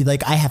literally be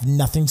like, I have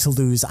nothing to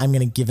lose, I'm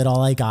going to give it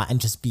all I got and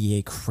just be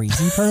a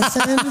crazy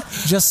person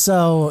just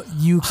so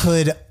you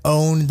could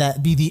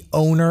be the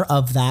owner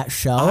of that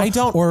show? I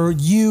don't. Or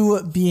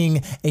you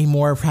being a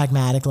more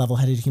pragmatic,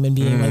 level-headed human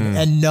being, like,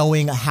 and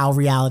knowing how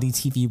reality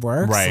TV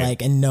works, Right.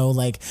 like, and know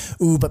like,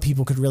 ooh, but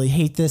people could really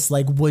hate this.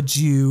 Like, would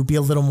you be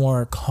a little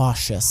more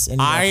cautious in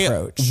your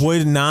approach?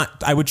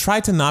 I would try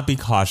to not be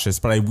cautious,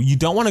 but you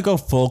don't want to go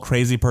full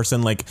crazy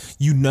person. Like,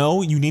 you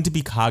need to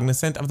be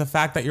cognizant of the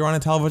fact that you're on a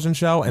television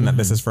show and that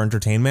this is for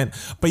entertainment,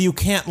 but you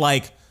can't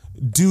like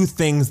do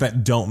things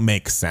that don't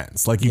make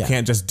sense. Like you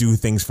can't just do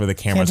things for the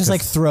camera. Can't just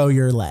like throw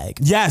your leg.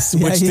 Yes,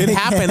 which did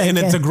happen, and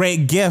it's a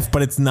great gif,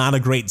 but it's not a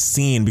great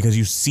scene because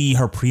you see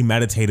her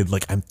premeditated,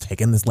 like, I'm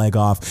taking this leg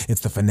off. It's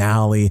the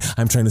finale.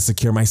 I'm trying to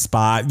secure my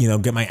spot,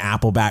 get my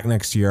Apple back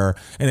next year.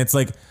 And it's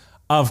like,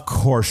 of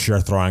course you're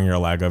throwing your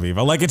leg,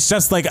 Aviva. Like, it's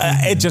just like,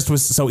 it just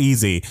was so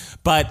easy.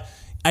 But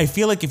I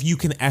feel like if you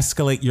can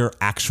escalate your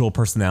actual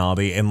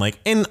personality and like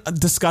in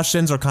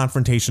discussions or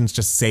confrontations,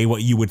 just say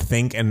what you would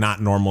think and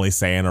not normally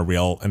say in a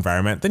real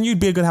environment, then you'd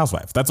be a good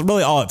housewife. That's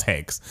really all it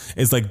takes,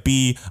 is like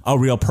be a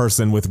real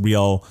person with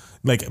real,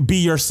 like be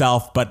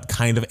yourself, but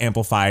kind of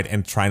amplified,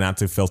 and try not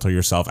to filter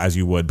yourself as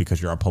you would because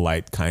you're a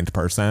polite, kind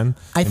person.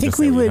 I think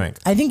we would.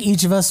 I think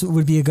each of us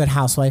would be a good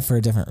housewife for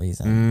a different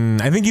reason.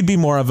 I think you'd be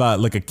more of a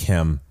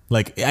Kim.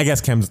 Like, I guess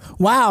Kim's.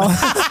 Wow.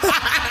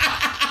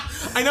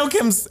 I know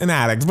Kim's an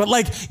addict, but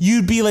like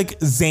you'd be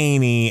like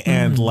zany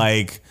and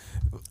like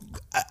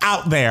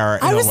out there.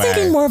 I was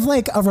thinking more of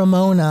like a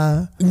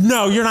Ramona.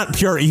 No, you're not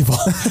pure evil.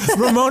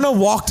 Ramona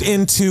walked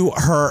into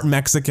her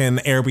Mexican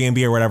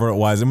Airbnb or whatever it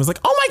was and was like,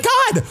 oh my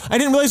God, I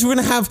didn't realize we were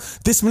going to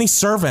have this many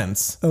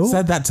servants. Oh.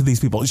 Said that to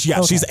these people. Yeah,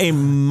 okay. She's a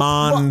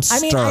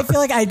monster. Well, I feel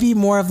like I'd be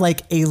more of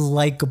like a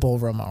likable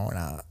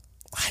Ramona.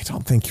 I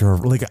don't think you are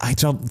Ramona. I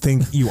don't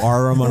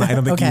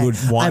think you would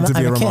want to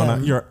be a Ramona.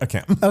 Kim. You're a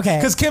Kim. Okay.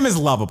 Because Kim is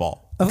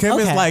lovable. Kim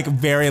is like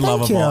very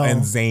lovable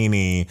and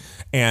zany.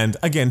 And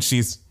again,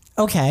 she's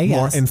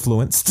more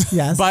influenced.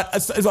 Yes.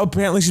 But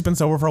apparently she's been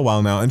sober for a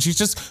while now, and she's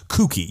just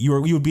kooky. You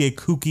would be a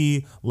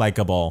kooky,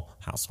 likable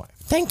housewife.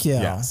 Thank you.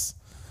 Yes.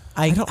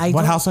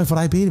 What housewife would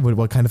I be?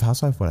 What kind of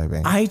housewife would I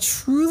be? I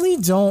truly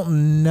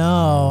don't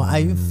know.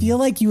 I feel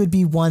like you would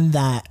be one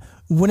that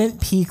wouldn't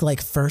peak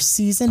like first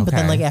season, but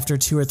then like after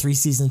 2 or 3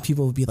 seasons,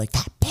 people would be like,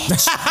 that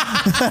bitch.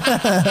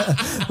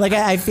 Like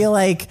I feel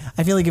like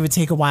it would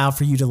take a while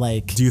for you to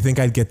like. Do you think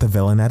I'd get the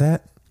villain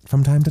edit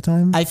from time to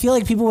time? I feel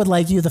like people would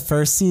like you the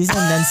first season,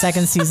 and then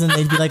second season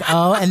they'd be like,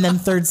 oh, and then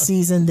third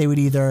season they would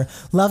either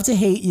love to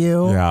hate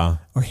you,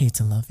 or hate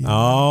to love you.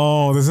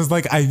 Oh, this is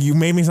like you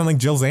made me sound like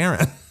Jill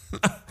Zarin.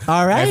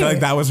 All right, I feel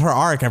like that was her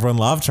arc. Everyone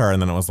loved her,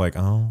 and then it was like,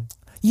 oh,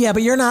 yeah,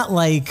 but you're not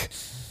like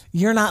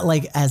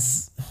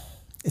as.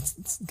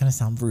 It's gonna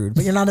sound rude,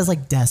 but you're not as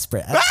like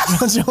desperate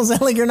as Jill Zarin.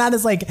 Like you're not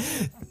as like,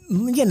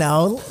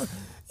 Yeah.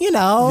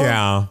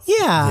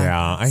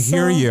 I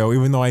hear you,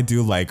 even though I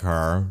do like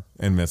her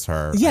and miss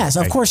her. Yes,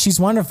 of course she's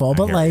wonderful,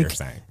 but like,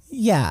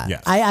 yeah,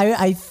 yes.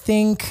 I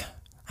think.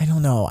 I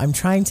don't know. I'm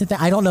trying to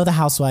think. I don't know the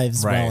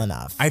housewives well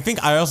enough. I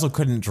think I also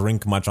couldn't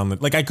drink much on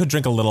like I could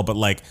drink a little, but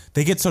like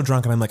they get so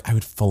drunk and I'm like, I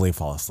would fully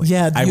fall asleep.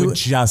 Yeah. I would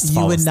just fall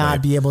asleep. You would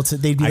not be able to.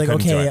 They'd be like,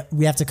 okay,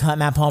 we have to cut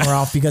Matt Palmer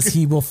off because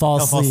he will fall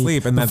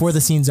asleep before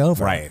the scene's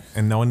over. Right.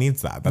 And no one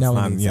needs that. That's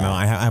not,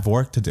 I have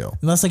work to do.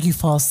 Unless like you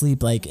fall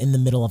asleep like in the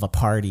middle of a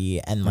party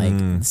and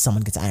like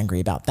someone gets angry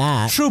about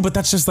that. True, but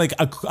that's just like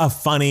a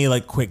funny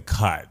like quick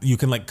cut. You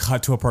can like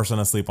cut to a person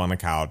asleep on the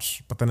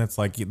couch, but then it's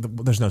like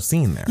there's no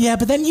scene there. Yeah,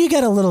 but then you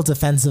get a little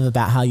defensive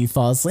about how you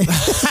fall asleep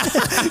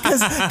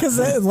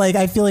because like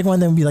I feel like one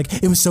of them would be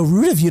like, it was so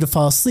rude of you to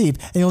fall asleep,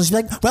 and you'll just be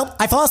like, well,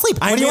 I fall asleep.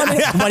 What do you want me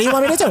to do? What do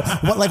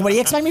you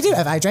expect me to do?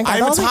 If I drink,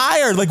 I'm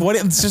tired. Like what?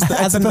 It's just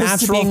that's a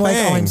natural thing. Like,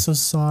 oh, I'm so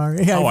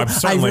sorry.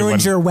 I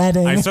ruined your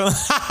wedding. I've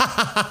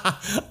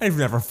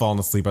never fallen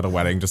asleep at a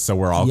wedding, just so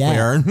we're all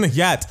clear.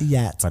 Yet.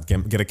 But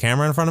get a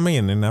camera in front of me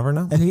and you never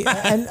know.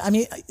 And I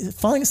mean,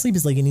 falling asleep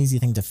is like an easy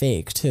thing to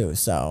fake too.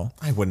 So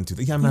I wouldn't do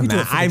that. Yeah, I'm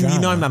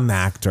not an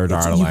actor,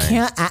 darling. You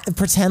can't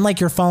pretend like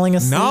you're falling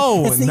asleep.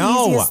 No, it's the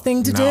easiest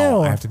thing to do.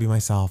 I have to be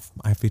myself.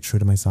 I have to be true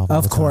to myself.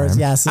 Of course,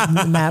 yes.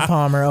 Matt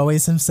Palmer,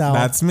 always himself.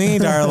 That's me,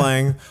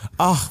 darling.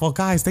 Oh, well,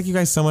 guys, thank you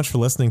guys so much for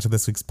listening to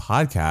this week's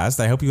podcast.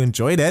 I hope you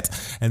enjoyed it.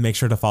 And make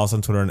sure to follow us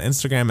on Twitter and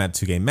Instagram at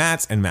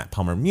 2GayMats and Matt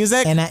Palmer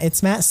Music. And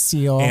it's Matt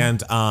Steele.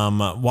 And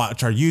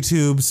watch our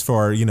YouTubes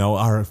for,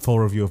 our full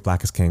review of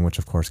Black is King, which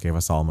of course gave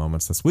us all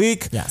moments this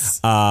week. Yes.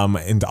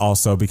 And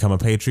also become a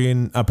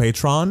patron at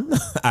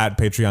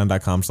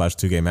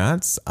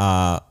patreon.com/2GayMats.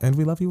 And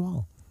we love you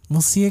all.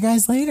 We'll see you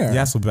guys later.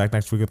 Yes, we'll be back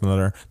next week with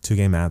another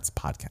 2Gay Mats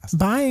podcast.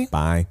 Bye.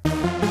 Bye.